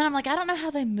then I'm like, I don't know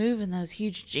how they move in those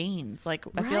huge jeans. Like,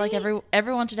 I feel like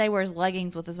everyone today wears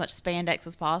leggings with as much spandex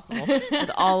as possible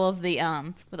with all of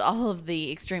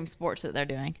the extreme sports that they're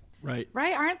doing. Right.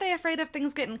 Right? Aren't they afraid of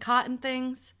things getting caught in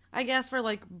things? I guess for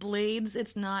like blades,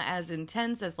 it's not as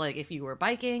intense as like if you were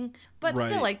biking. But Right.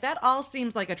 still, like that all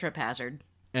seems like a trip hazard.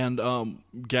 And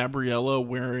Gabriella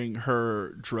wearing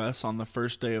her dress on the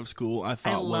first day of school, I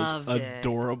thought was loved it.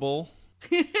 adorable.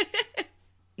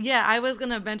 Yeah, I was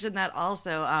gonna mention that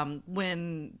also.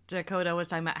 When Dakota was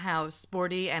talking about how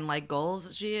sporty and like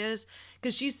goals she is,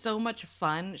 because she's so much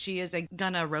fun. She is a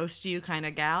gonna roast you kind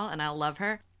of gal, and I love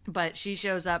her. But she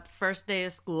shows up first day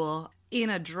of school in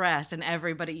a dress, and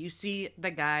everybody, you see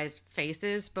the guys'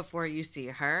 faces before you see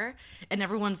her, and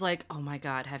everyone's like, "Oh my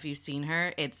god, have you seen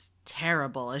her? It's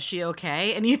terrible. Is she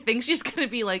okay?" And you think she's gonna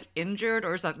be like injured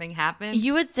or something happened.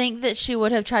 You would think that she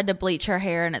would have tried to bleach her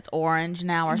hair and it's orange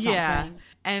now or something. Yeah.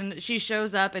 And she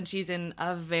shows up and she's in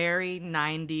a very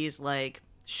 90s, like,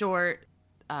 short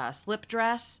slip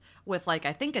dress with, like,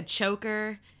 I think a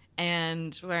choker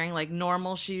and wearing, like,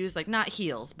 normal shoes. Like, not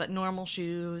heels, but normal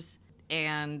shoes.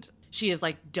 And she is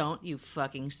like, "Don't you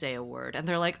fucking say a word." And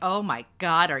they're like, "Oh my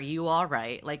God, are you all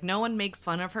right?" Like, no one makes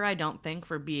fun of her, I don't think,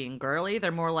 for being girly. They're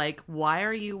more like, "Why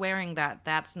are you wearing that?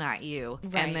 That's not you."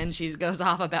 Right. And then she goes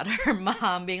off about her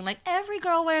mom being like, "Every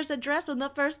girl wears a dress on the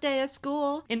first day of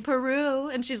school in Peru."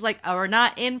 And she's like, "Oh, we're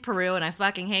not in Peru, and I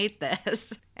fucking hate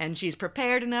this." And she's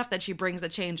prepared enough that she brings a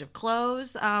change of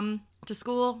clothes to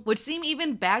school, which seem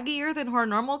even baggier than her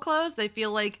normal clothes. They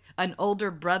feel like an older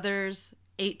brother's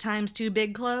 8 times too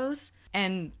big clothes.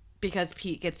 And because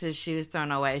Pete gets his shoes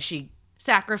thrown away, she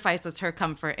sacrifices her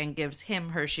comfort and gives him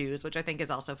her shoes, which I think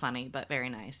is also funny, but very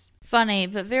nice. Funny,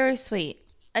 but very sweet.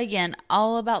 Again,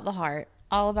 all about the heart.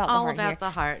 All about the All heart about here. the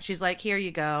heart. She's like, "Here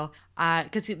you go."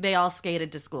 Because they all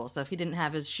skated to school. So if he didn't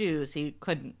have his shoes, he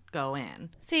couldn't go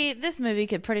in. See, this movie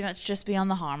could pretty much just be on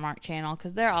the Hallmark Channel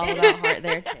because they're all about heart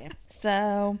there too.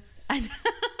 So,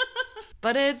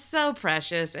 But it's so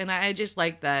precious, and I just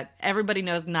like that everybody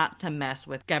knows not to mess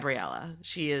with Gabriella.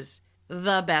 She is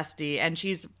the bestie, and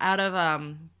she's out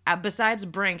of, besides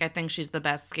Brink, I think she's the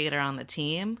best skater on the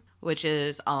team, which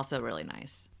is also really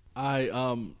nice.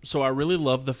 So I really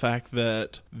love the fact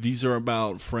that these are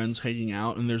about friends hanging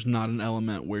out, and there's not an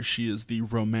element where she is the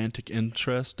romantic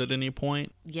interest at any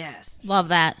point. Yes. love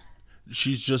that.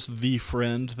 She's just the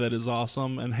friend that is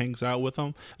awesome and hangs out with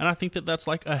them. And I think that that's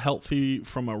like a healthy,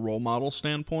 from a role model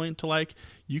standpoint, to like,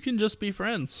 you can just be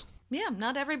friends. Yeah,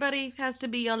 not everybody has to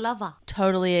be your lover.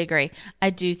 Totally agree. I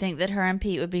do think that her and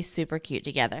Pete would be super cute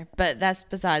together, but that's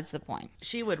besides the point.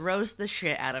 She would roast the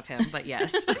shit out of him, but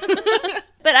yes.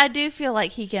 But I do feel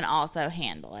like he can also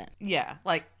handle it. Yeah,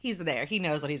 like, he's there. He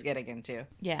knows what he's getting into.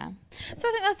 Yeah. So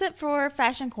I think that's it for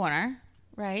Fashion Corner,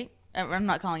 right? I'm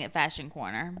not calling it Fashion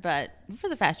Corner, but for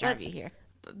the fashion review here.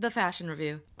 The fashion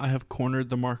review. I have cornered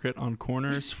the market on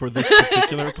corners for this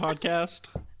particular podcast.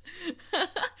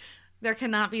 There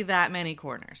cannot be that many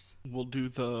corners. We'll do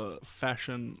the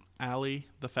fashion alley,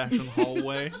 the fashion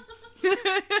hallway.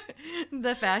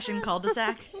 The fashion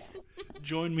cul-de-sac.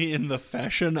 Join me in the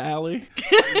fashion alley.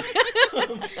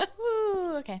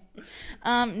 Woo, okay.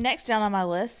 Next down on my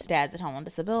list, Dad's at Home on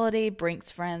Disability, Brink's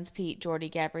friends, Pete, Jordy,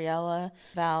 Gabriella.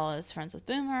 Val is friends with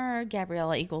Boomer.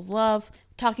 Gabriella equals love.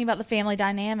 Talking about the family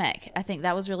dynamic. I think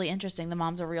that was really interesting. The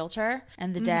mom's a realtor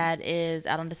and the dad is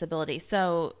out on disability.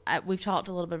 So we've talked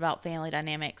a little bit about family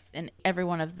dynamics in every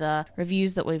one of the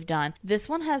reviews that we've done. This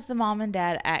one has the mom and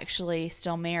dad actually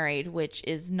still married, which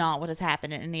is not what has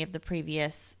happened in any of the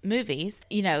previous movies.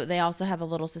 You know, they also have a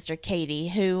little sister, Katie,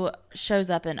 who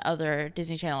shows up in other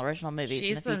Disney Channel original movies She's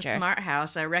in the from future. Smart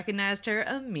House. I recognized her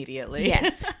immediately.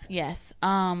 Yes, yes.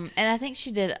 And I think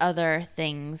she did other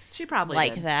things. She probably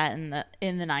like did. that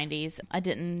in the 90s. I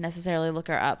didn't necessarily look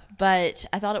her up, but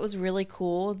I thought it was really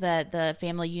cool that the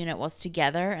family unit was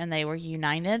together and they were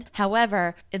united.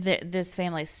 However, this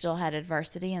family still had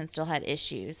adversity and still had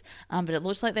issues. But it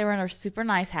looks like they were in a super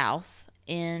nice house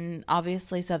in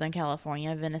obviously Southern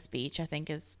California. Venice Beach, I think,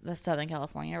 is the Southern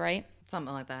California, right?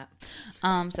 Something like that.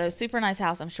 So super nice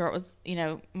house. I'm sure it was,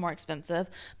 more expensive.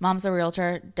 Mom's a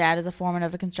realtor. Dad is a foreman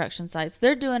of a construction site. So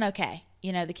they're doing okay.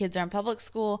 The kids are in public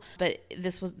school, but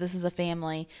this is a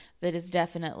family that is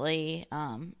definitely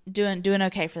doing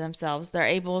okay for themselves. They're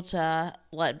able to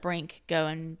let Brink go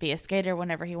and be a skater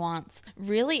whenever he wants.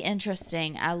 Really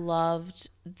interesting. I loved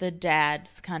the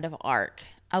dad's kind of arc.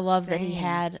 I love that he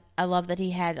had a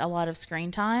lot of screen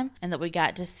time and that we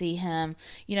got to see him,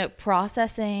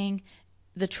 processing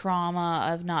the trauma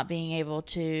of not being able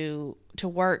to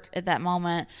work at that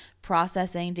moment,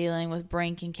 processing dealing with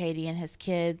Brink and Katie and his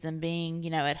kids and being,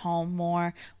 at home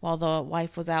more while the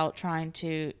wife was out trying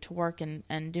to work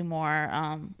and do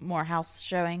more house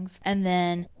showings. And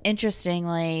then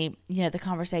interestingly, the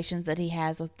conversations that he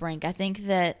has with Brink. I think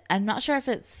that I'm not sure if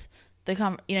it's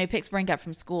he picks Brink up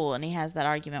from school and he has that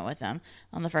argument with him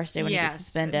on the first day when he gets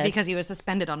suspended. Because he was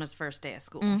suspended on his first day of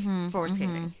school for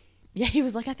skating. Yeah, he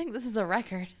was like, I think this is a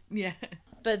record. Yeah.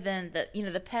 But then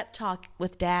the pep talk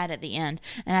with Dad at the end,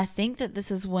 and I think that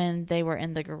this is when they were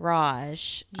in the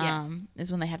garage. Yes. Is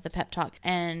when they have the pep talk,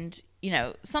 and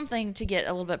something to get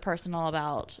a little bit personal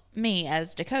about me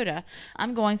as Dakota.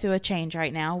 I'm going through a change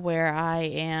right now where I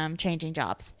am changing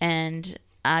jobs, and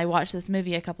I watched this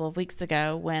movie a couple of weeks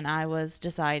ago when I was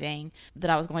deciding that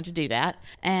I was going to do that,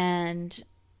 and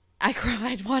I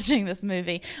cried watching this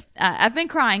movie. I've been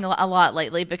crying a lot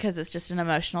lately because it's just an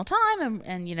emotional time,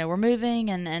 and we're moving,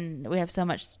 and we have so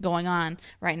much going on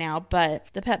right now. But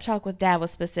the pep talk with Dad was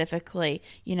specifically,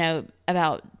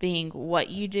 about being what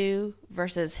you do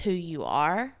versus who you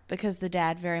are, because the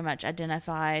dad very much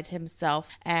identified himself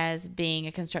as being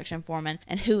a construction foreman.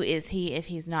 And who is he if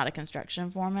he's not a construction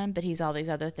foreman? But he's all these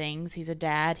other things. He's a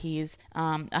dad, he's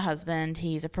a husband,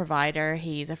 he's a provider,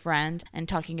 he's a friend. And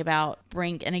talking about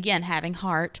Brink, and again, having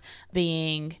heart,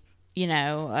 being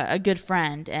a good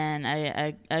friend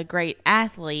and a great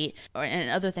athlete, and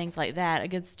other things like that, a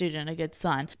good student, a good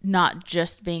son, not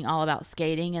just being all about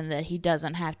skating, and that he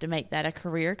doesn't have to make that a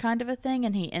career kind of a thing.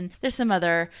 And there's some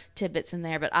other tidbits in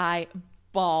there, but I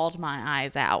bawled my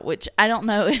eyes out, which I don't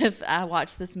know if I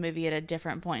watched this movie at a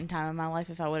different point in time in my life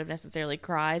if I would have necessarily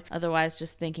cried. Otherwise,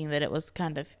 just thinking that it was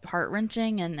kind of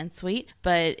heart-wrenching and sweet.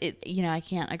 But I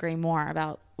can't agree more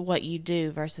about what you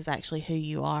do versus actually who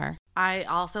you are. I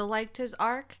also liked his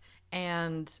arc,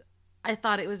 and I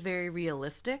thought it was very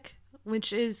realistic,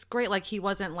 which is great. Like, he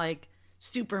wasn't like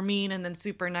super mean and then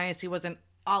super nice. He wasn't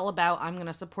all about, I'm going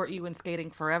to support you in skating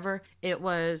forever. It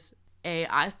was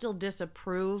I still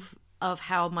disapprove of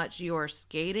how much you're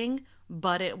skating,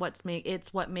 but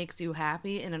it's what makes you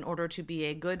happy. And in order to be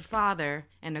a good father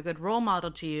and a good role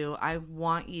model to you, I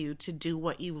want you to do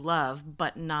what you love,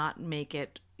 but not make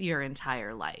it your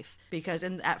entire life. Because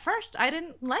at first I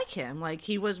didn't like him. Like,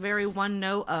 he was very one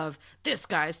note of, this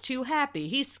guy's too happy,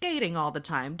 he's skating all the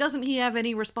time, doesn't he have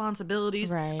any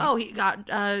responsibilities? Right. Oh, he got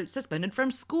suspended from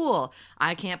school,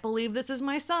 I can't believe this is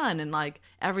my son, and like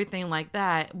everything like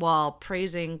that, while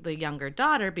praising the younger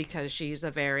daughter because she's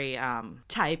a very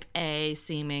type A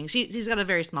seeming. She's got a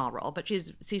very small role, but she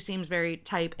seems very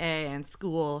type A and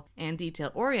school and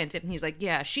detail oriented. And he's like,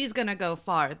 yeah, she's gonna go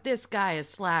far, this guy is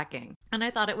slacking. And I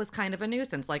thought it was kind of a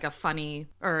nuisance, like a funny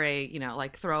or a,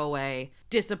 like throwaway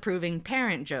disapproving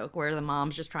parent joke where the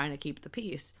mom's just trying to keep the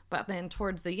peace. But then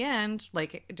towards the end,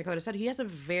 like Dakota said, he has a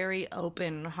very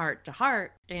open heart to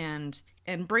heart, and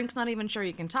Brink's not even sure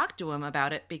you can talk to him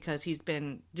about it because he's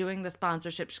been doing the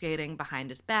sponsorship skating behind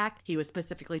his back. He was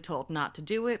specifically told not to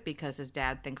do it because his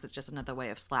dad thinks it's just another way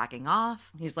of slacking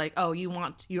off. He's like, oh, you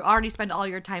already spend all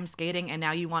your time skating and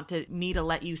now you want me to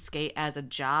let you skate as a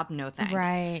job? No thanks.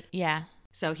 Right, yeah.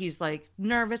 So he's like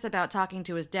nervous about talking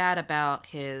to his dad about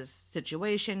his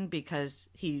situation because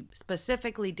he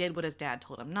specifically did what his dad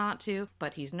told him not to,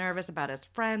 but he's nervous about his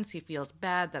friends. He feels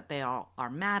bad that they all are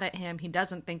mad at him. He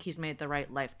doesn't think he's made the right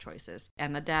life choices.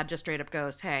 And the dad just straight up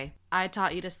goes, hey, I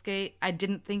taught you to skate. I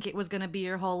didn't think it was going to be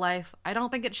your whole life. I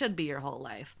don't think it should be your whole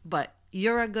life, but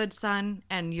you're a good son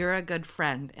and you're a good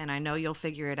friend, and I know you'll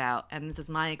figure it out. And this is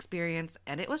my experience.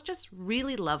 And it was just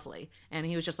really lovely. And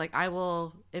he was just like,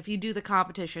 if you do the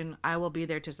competition, I will be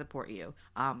there to support you.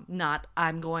 Not,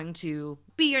 I'm going to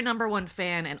be your number one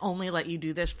fan and only let you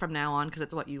do this from now on because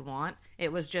it's what you want.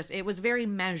 It was very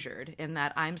measured in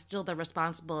that I'm still the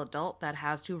responsible adult that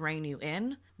has to rein you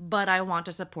in, but I want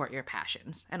to support your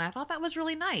passions. And I thought that was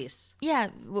really nice. Yeah,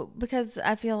 because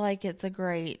I feel like it's a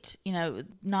great,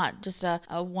 not just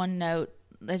a one note,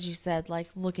 as you said, like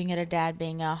looking at a dad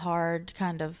being a hard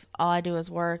kind of, all I do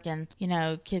is work and,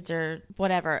 kids are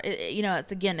whatever.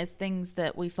 It's things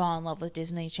that we fall in love with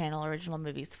Disney Channel original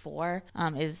movies for,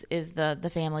 is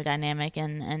the family dynamic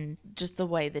and just the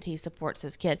way that he supports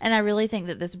his kid. And I really think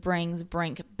that this brings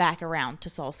Brink back around to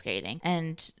soul skating.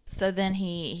 And so then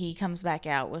he comes back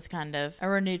out with kind of a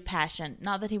renewed passion.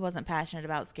 Not that he wasn't passionate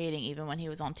about skating even when he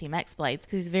was on Team X-Blades,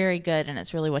 because he's very good and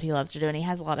it's really what he loves to do and he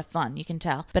has a lot of fun, you can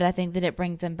tell. But I think that it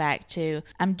brings him back to,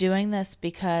 I'm doing this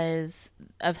because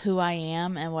of who I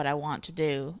am and what I want to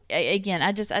do. Again,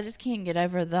 I just can't get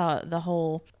over the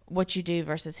whole what you do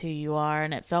versus who you are,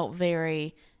 and it felt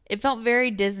very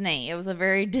Disney. It was a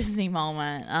very Disney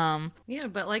moment. Yeah,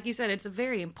 but like you said, it's a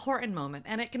very important moment,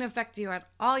 and it can affect you at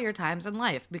all your times in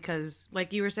life because,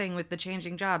 like you were saying with the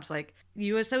changing jobs, like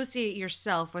you associate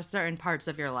yourself with certain parts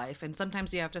of your life, and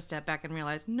sometimes you have to step back and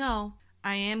realize, no,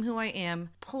 I am who I am,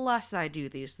 plus I do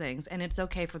these things, and it's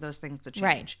okay for those things to change.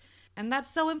 Right. And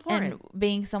that's so important. And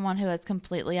being someone who has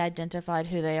completely identified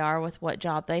who they are with what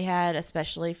job they had,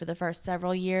 especially for the first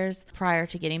several years prior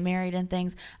to getting married and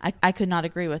things, I could not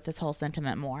agree with this whole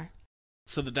sentiment more.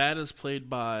 So the dad is played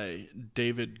by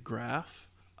David Graff,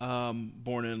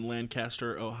 born in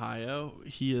Lancaster, Ohio.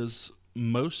 He is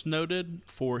most noted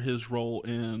for his role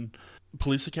in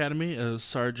Police Academy as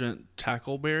Sergeant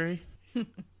Tackleberry.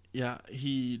 Yeah,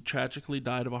 he tragically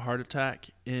died of a heart attack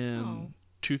in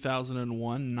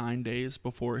 2001, 9 days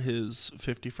before his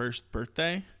 51st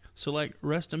birthday. So, like,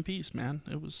 rest in peace, man.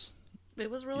 It was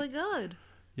really good.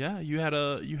 Yeah, you had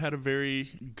a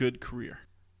very good career.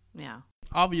 Yeah.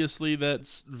 Obviously,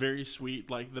 that's very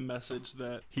sweet, like the message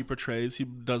that he portrays. He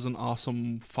does an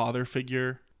awesome father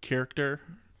figure character,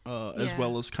 as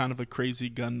well as kind of a crazy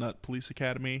gun nut Police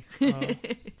Academy.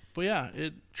 But yeah,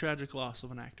 tragic loss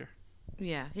of an actor.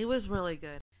 Yeah, he was really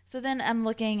good. So then I'm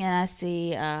looking and I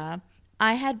see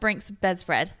I had Brink's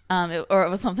bedspread, it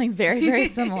was something very, very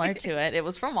similar to it. It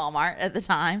was from Walmart at the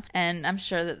time, and I'm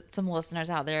sure that some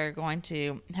listeners out there are going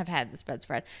to have had this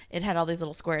bedspread. It had all these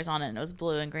little squares on it, and it was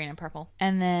blue and green and purple.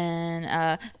 And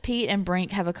then Pete and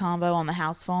Brink have a combo on the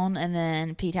house phone, and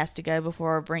then Pete has to go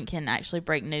before Brink can actually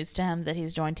break news to him that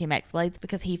he's joined Team X-Blades,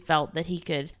 because he felt that he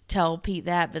could tell Pete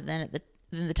that, but then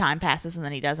then the time passes and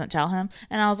then he doesn't tell him.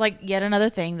 And I was like, yet another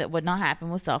thing that would not happen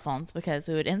with cell phones, because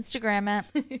we would Instagram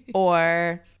it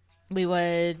or we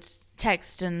would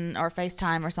text or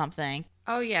FaceTime or something.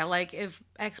 Oh, yeah. Like, if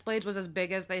X-Blades was as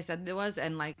big as they said it was,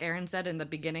 and like Aaron said in the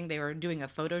beginning, they were doing a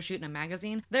photo shoot in a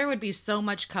magazine, there would be so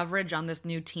much coverage on this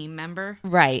new team member.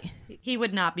 Right. He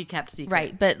would not be kept secret.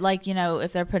 Right. But, like,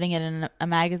 if they're putting it in a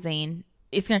magazine,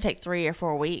 it's going to take 3 or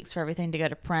 4 weeks for everything to go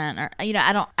to print. Or,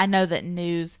 I know that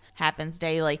news happens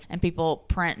daily and people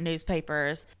print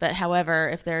newspapers, but however,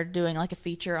 if they're doing like a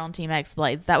feature on Team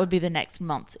X-Blades, that would be the next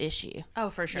month's issue. Oh,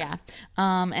 for sure. Yeah.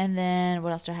 And then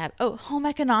what else do I have? Oh, home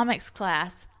economics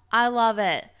class. I love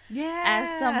it. Yeah.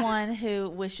 As someone who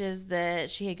wishes that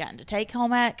she had gotten to take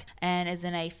home ec and is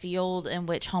in a field in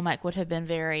which home ec would have been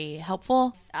very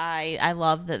helpful, I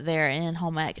love that they're in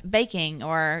home ec baking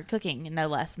or cooking, no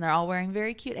less, and they're all wearing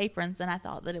very cute aprons, and I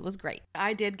thought that it was great.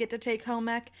 I did get to take home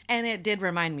ec, and it did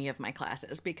remind me of my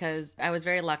classes because I was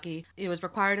very lucky. It was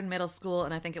required in middle school,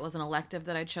 and I think it was an elective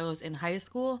that I chose in high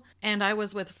school. And I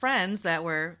was with friends that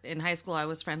were in high school. I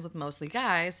was friends with mostly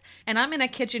guys, and I'm in a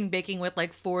kitchen baking with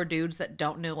like 4 dudes that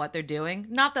don't know what they're doing.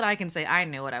 Not that I can say I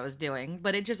knew what I was doing,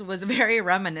 but it just was very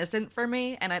reminiscent for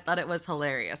me, and I thought it was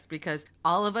hilarious because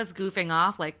all of us goofing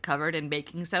off, like covered in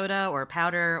baking soda or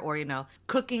powder or,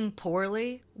 cooking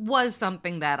poorly was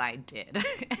something that I did.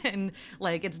 And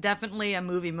like, it's definitely a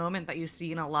movie moment that you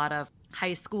see in a lot of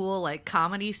high school, like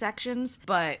comedy sections,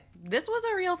 but this was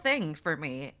a real thing for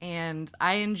me. And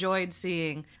I enjoyed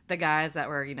seeing the guys that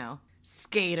were,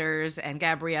 skaters, and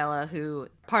Gabriella, who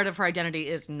part of her identity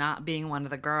is not being one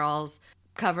of the girls,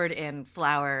 covered in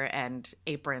flour and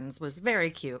aprons, was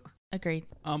very cute. Agreed.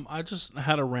 I just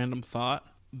had a random thought.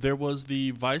 There was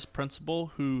the vice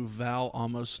principal who Val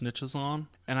almost snitches on,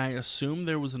 and I assume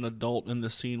there was an adult in the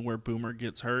scene where Boomer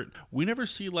gets hurt. We never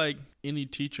see, like, any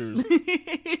teachers.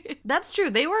 That's true.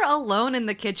 They were alone in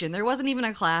the kitchen. There wasn't even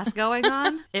a class going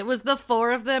on. It was the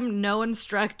 4 of them, no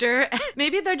instructor.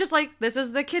 Maybe they're just like, this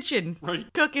is the kitchen.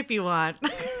 Right. Cook if you want.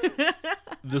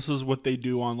 This is what they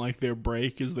do on, like, their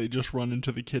break, is they just run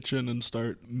into the kitchen and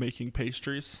start making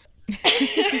pastries.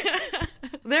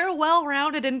 They're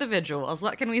well-rounded individuals.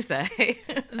 What can we say?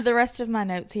 The rest of my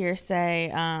notes here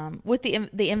say, with the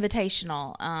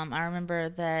invitational, I remember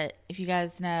that, if you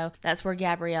guys know, that's where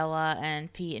Gabriella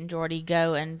and Pete and Jordy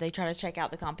go, and they try to check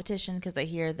out the competition because they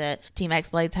hear that Team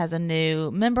X-Blades has a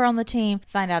new member on the team.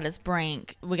 Find out it's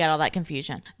Brink. We got all that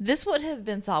confusion. This would have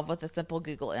been solved with a simple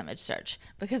Google image search,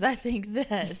 because I think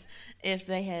that if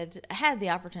they had the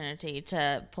opportunity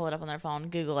to pull it up on their phone,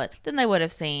 Google it, then they would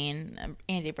have seen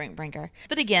Andy Brinker.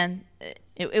 But again,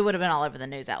 it would have been all over the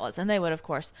news outlets, and they would, of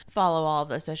course, follow all of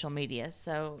those social medias.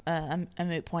 So a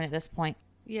moot point at this point.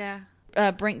 Yeah.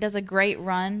 Brink does a great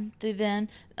run through then.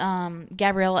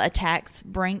 Gabriella attacks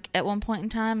Brink at one point in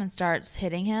time and starts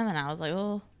hitting him, and I was like,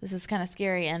 oh, this is kind of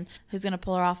scary, and who's going to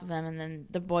pull her off of him? And then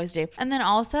the boys do. And then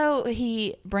also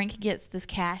Brink gets this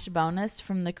cash bonus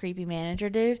from the creepy manager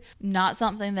dude. Not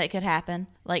something that could happen.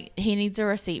 Like, he needs a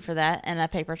receipt for that and a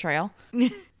paper trail.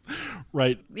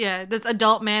 Right. Yeah, this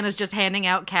adult man is just handing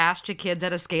out cash to kids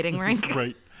at a skating rink.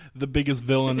 Right. The biggest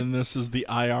villain in this is the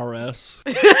IRS.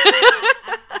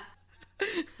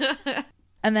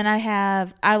 And then I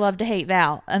have, I love to hate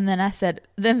Val. And then I said,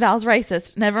 then Val's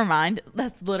racist. Never mind.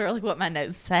 That's literally what my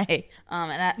notes say.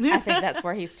 And I think that's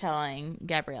where he's telling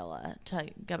Gabriella to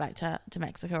go back to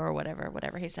Mexico or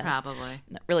whatever he says. Probably.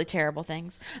 Really terrible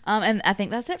things. And I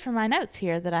think that's it for my notes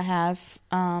here that I have,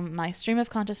 my stream of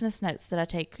consciousness notes that I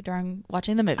take during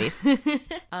watching the movies.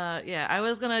 Yeah, I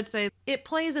was gonna say it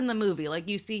plays in the movie. Like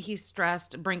you see, he's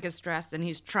stressed. Brink is stressed, and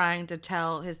he's trying to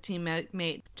tell his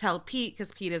teammate, tell Pete,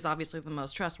 because Pete is obviously the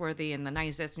most trustworthy and the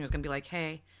nicest, and he was gonna be like,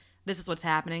 "Hey, this is what's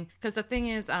happening." Because the thing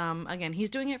is, again, he's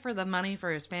doing it for the money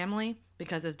for his family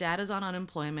because his dad is on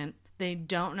unemployment. They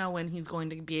don't know when he's going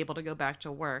to be able to go back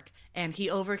to work, and he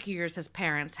overhears his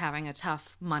parents having a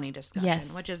tough money discussion,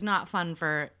 Yes. which is not fun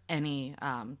for any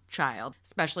child,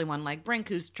 especially one like Brink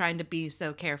who's trying to be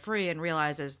so carefree and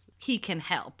realizes he can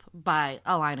help by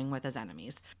aligning with his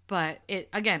enemies. But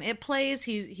it plays.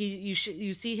 You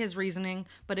see his reasoning,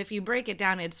 but if you break it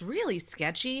down, it's really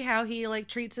sketchy how he like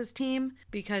treats his team,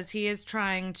 because he is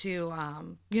trying to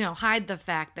hide the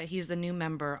fact that he's the new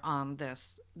member on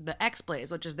the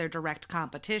X-Blaze, which is their direct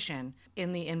competition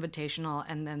in the Invitational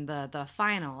and then the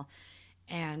final,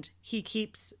 and he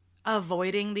keeps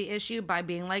avoiding the issue by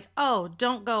being like, "Oh,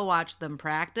 don't go watch them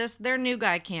practice. Their new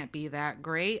guy can't be that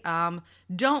great.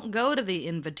 Don't go to the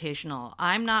Invitational.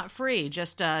 I'm not free.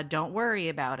 Just don't worry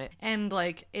about it." And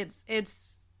like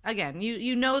it's again,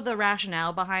 you know the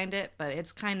rationale behind it, but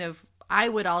it's kind of, I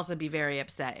would also be very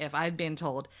upset if I'd been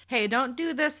told, "Hey, don't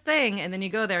do this thing," and then you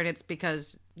go there and it's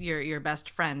because your best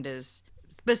friend is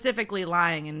specifically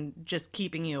lying and just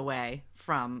keeping you away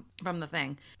from the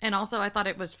thing. And also I thought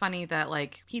it was funny that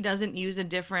like he doesn't use a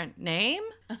different name,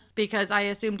 because I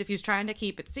assumed if he's trying to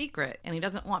keep it secret and he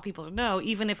doesn't want people to know,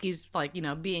 even if he's like,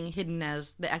 being hidden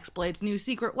as the X-Blade's new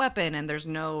secret weapon and there's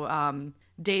no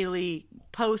daily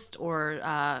post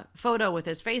or photo with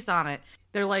his face on it,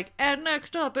 they're like, "And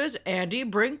next up is Andy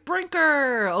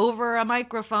Brinker," over a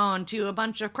microphone to a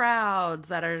bunch of crowds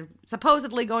that are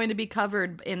supposedly going to be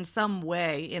covered in some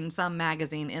way in some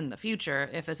magazine in the future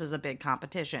if this is a big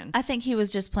competition. I think he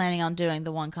was just planning on doing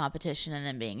the one competition and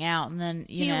then being out, and then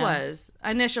He was.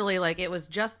 Initially, like, it was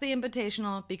just the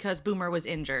Invitational because Boomer was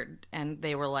injured, and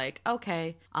they were like,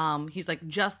 "Okay." He's like,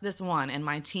 "Just this one, and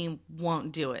my team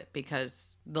won't do it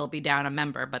because they'll be down a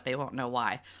member, but they won't know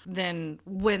why." Then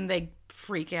when they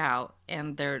freak out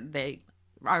and they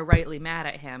are rightly mad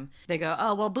at him, they go,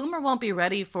 "Oh, well, Boomer won't be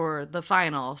ready for the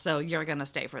final, so you're gonna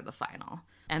stay for the final."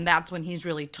 And that's when he's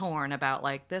really torn about,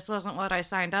 like, this wasn't what I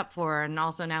signed up for, and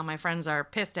also now my friends are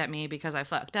pissed at me because I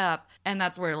fucked up. And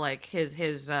that's where, like,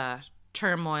 his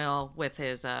turmoil with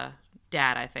his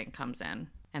dad, I think, comes in,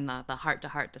 and the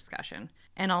heart-to-heart discussion.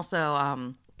 And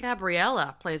also,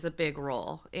 Gabriella plays a big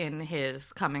role in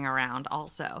his coming around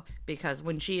also, because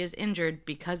when she is injured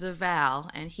because of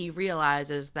Val and he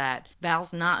realizes that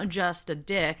Val's not just a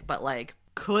dick, but like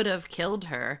could have killed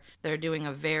her, they're doing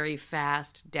a very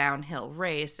fast downhill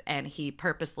race and he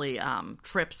purposely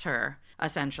trips her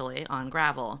essentially on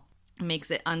gravel, makes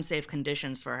it unsafe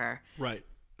conditions for her. Right.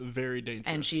 Very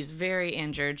dangerous. And she's very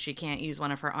injured. She can't use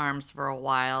one of her arms for a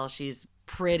while. She's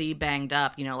pretty banged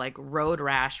up, like road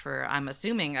rash for, I'm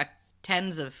assuming,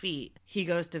 tens of feet. He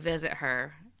goes to visit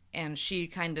her, and she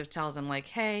kind of tells him, like,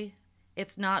 "Hey,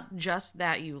 it's not just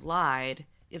that you lied.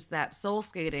 It's that soul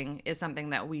skating is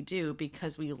something that we do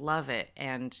because we love it,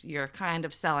 and you're kind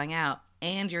of selling out,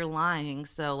 and you're lying,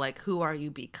 so, like, who are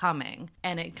you becoming?"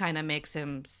 And it kind of makes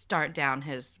him start down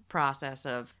his process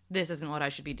of, this isn't what I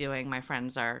should be doing. My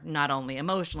friends are not only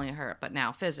emotionally hurt, but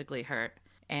now physically hurt.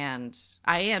 And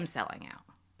I am selling out.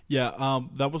 Yeah,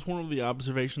 that was one of the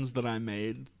observations that I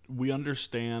made. We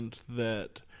understand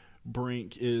that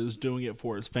Brink is doing it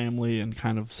for his family and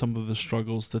kind of some of the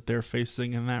struggles that they're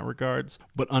facing in that regards.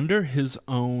 But under his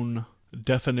own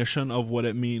definition of what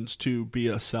it means to be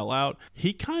a sellout,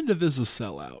 he kind of is a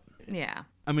sellout. Yeah.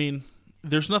 I mean,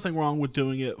 there's nothing wrong with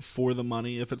doing it for the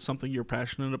money. If it's something you're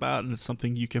passionate about and it's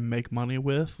something you can make money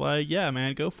with, like, yeah,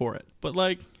 man, go for it. But,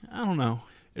 like, I don't know.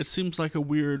 It seems like a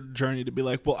weird journey to be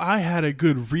like, well, I had a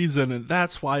good reason and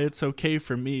that's why it's okay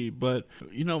for me. But,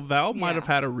 Val might have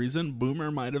had a reason.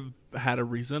 Boomer might have had a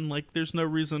reason. Like, there's no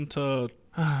reason to,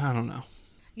 I don't know.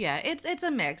 Yeah, it's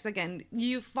a mix. Again,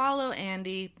 you follow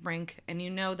Andy Brink and you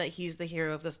know that he's the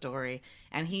hero of the story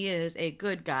and he is a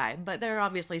good guy. But there are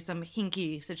obviously some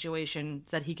hinky situations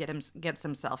that he gets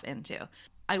himself into.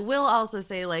 I will also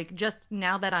say, like, just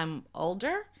now that I'm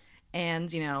older and,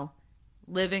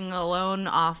 living alone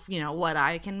off, what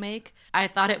I can make, I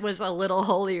thought it was a little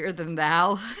holier than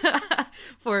thou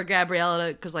for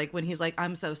Gabriella, because, like, when he's like,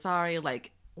 "I'm so sorry,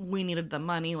 like, we needed the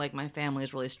money, like, my family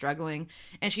is really struggling,"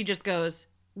 and she just goes,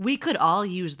 "We could all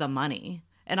use the money."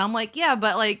 And I'm like, yeah,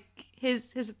 but like his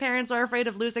parents are afraid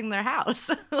of losing their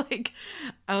house. Like,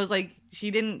 I was like,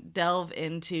 she didn't delve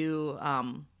into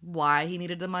why he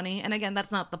needed the money. And again,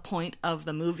 that's not the point of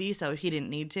the movie, so he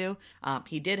didn't need to.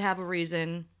 He did have a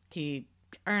reason. He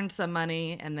earned some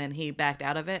money and then he backed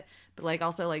out of it. But like,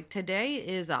 also, like, today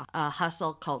is a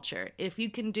hustle culture. If you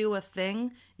can do a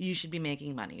thing, you should be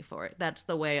making money for it. That's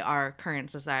the way our current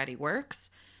society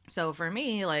works. So for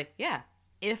me, like, yeah,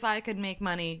 if I could make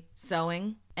money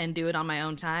sewing and do it on my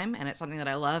own time, and it's something that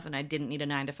I love, and I didn't need a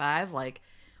 9-to-5, like,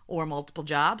 or multiple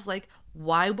jobs, like,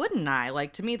 why wouldn't I?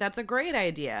 Like, to me, that's a great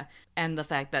idea. And the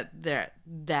fact that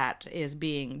that is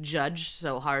being judged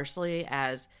so harshly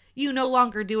as you no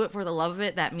longer do it for the love of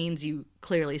it, that means you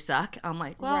clearly suck. I'm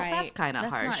like, well, that's kind of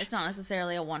harsh. It's not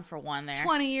necessarily a 1-for-1 there.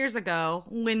 20 years ago,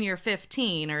 when you're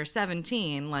 15 or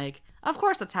 17, like, of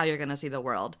course that's how you're going to see the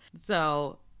world.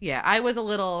 So, yeah, I was a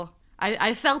little...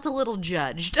 I felt a little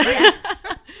judged. Yeah.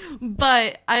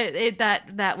 But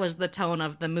that was the tone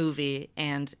of the movie,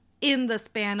 and in the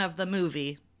span of the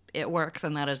movie, it works,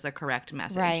 and that is the correct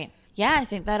message. Right. Yeah, I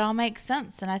think that all makes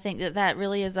sense, and I think that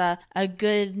really is a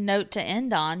good note to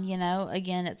end on. You know,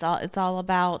 again, it's all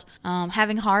about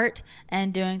having heart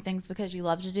and doing things because you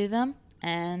love to do them,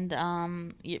 and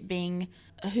being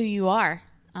who you are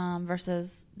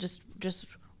versus just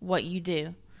what you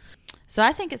do. So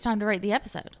I think it's time to rate the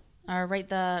episode. Or rate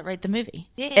the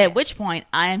movie. Yeah. At which point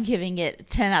I am giving it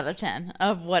 10 out of 10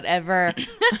 of whatever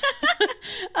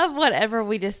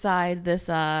we decide this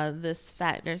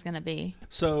factor is going to be.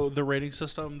 So the rating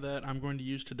system that I'm going to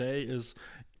use today is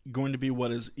going to be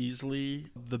what is easily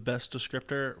the best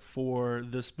descriptor for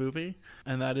this movie,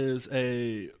 and that is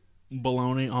a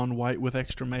bologna on white with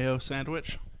extra mayo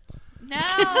sandwich.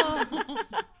 No.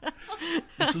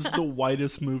 This is the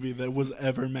whitest movie that was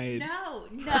ever made. No.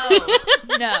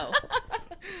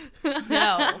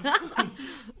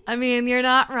 I mean, you're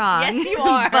not wrong. Yes, you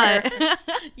are. But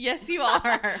yes, you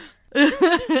are.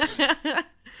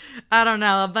 I don't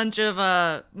know, a bunch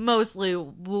of mostly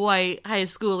white high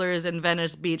schoolers in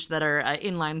Venice Beach that are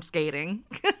inline skating.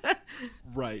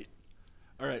 Right.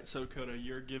 All right, so Coda,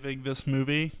 you're giving this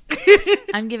movie...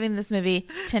 I'm giving this movie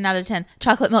 10 out of 10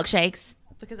 chocolate milkshakes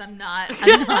because I'm not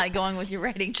going with your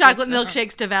rating. Chocolate system.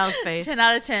 milkshakes to Val's face. 10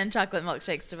 out of 10 chocolate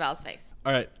milkshakes to Val's face.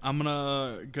 All right, I'm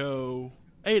going to go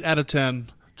 8 out of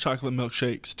 10 chocolate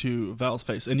milkshakes to Val's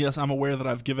face. And yes, I'm aware that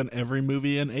I've given every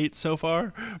movie an 8 so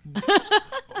far,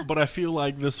 but I feel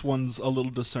like this one's a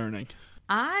little discerning.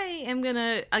 I am going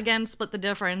to, again, split the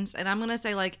difference, and I'm going to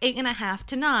say like 8.5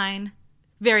 to 9.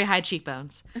 Very high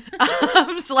cheekbones /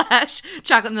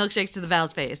 chocolate milkshakes to the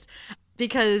Val's face,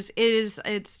 because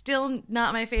it's still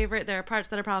not my favorite. There are parts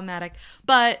that are problematic,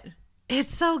 but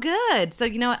it's so good. So,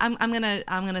 you know what? I'm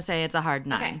gonna say it's a hard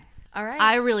 9. Okay. All right.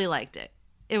 I really liked it.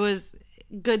 It was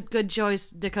good choice,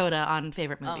 Dakota, on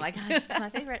favorite movie. Oh my gosh, it's my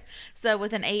favorite. So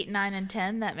with an 8, 9, and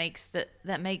 10, that makes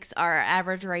our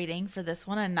average rating for this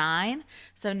one a 9.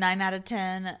 So 9 out of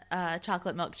 10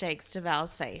 chocolate milkshakes to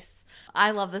Val's face.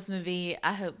 I love this movie.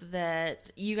 I hope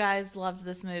that you guys loved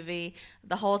this movie.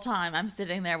 The whole time I'm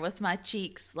sitting there with my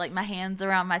cheeks, like my hands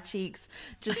around my cheeks,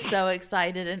 just so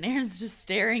excited, and Aaron's just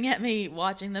staring at me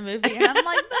watching the movie, and I'm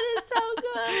like, but it's so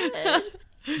good.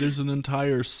 There's an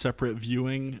entire separate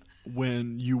viewing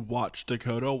when you watch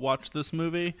Dakota watch this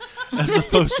movie as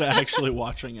opposed to actually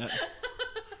watching it.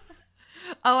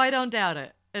 Oh, I don't doubt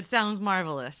it. It sounds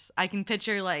marvelous. I can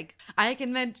picture I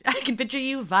can picture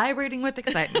you vibrating with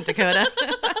excitement, Dakota.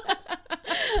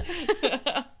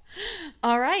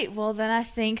 All right. Well, then I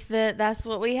think that's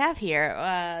what we have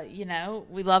here.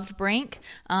 We loved Brink.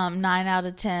 9 out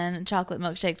of 10 chocolate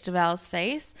milkshakes to Val's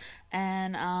face.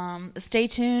 And stay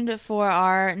tuned for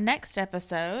our next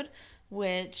episode,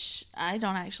 which I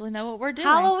don't actually know what we're doing.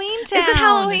 Halloween Town. Is it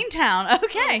Halloween Town?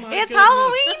 Okay. Oh my It's goodness.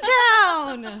 Halloween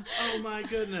Town. Oh my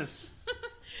goodness.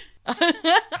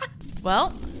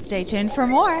 Well, stay tuned for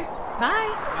more.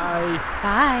 Bye. Bye.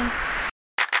 Bye.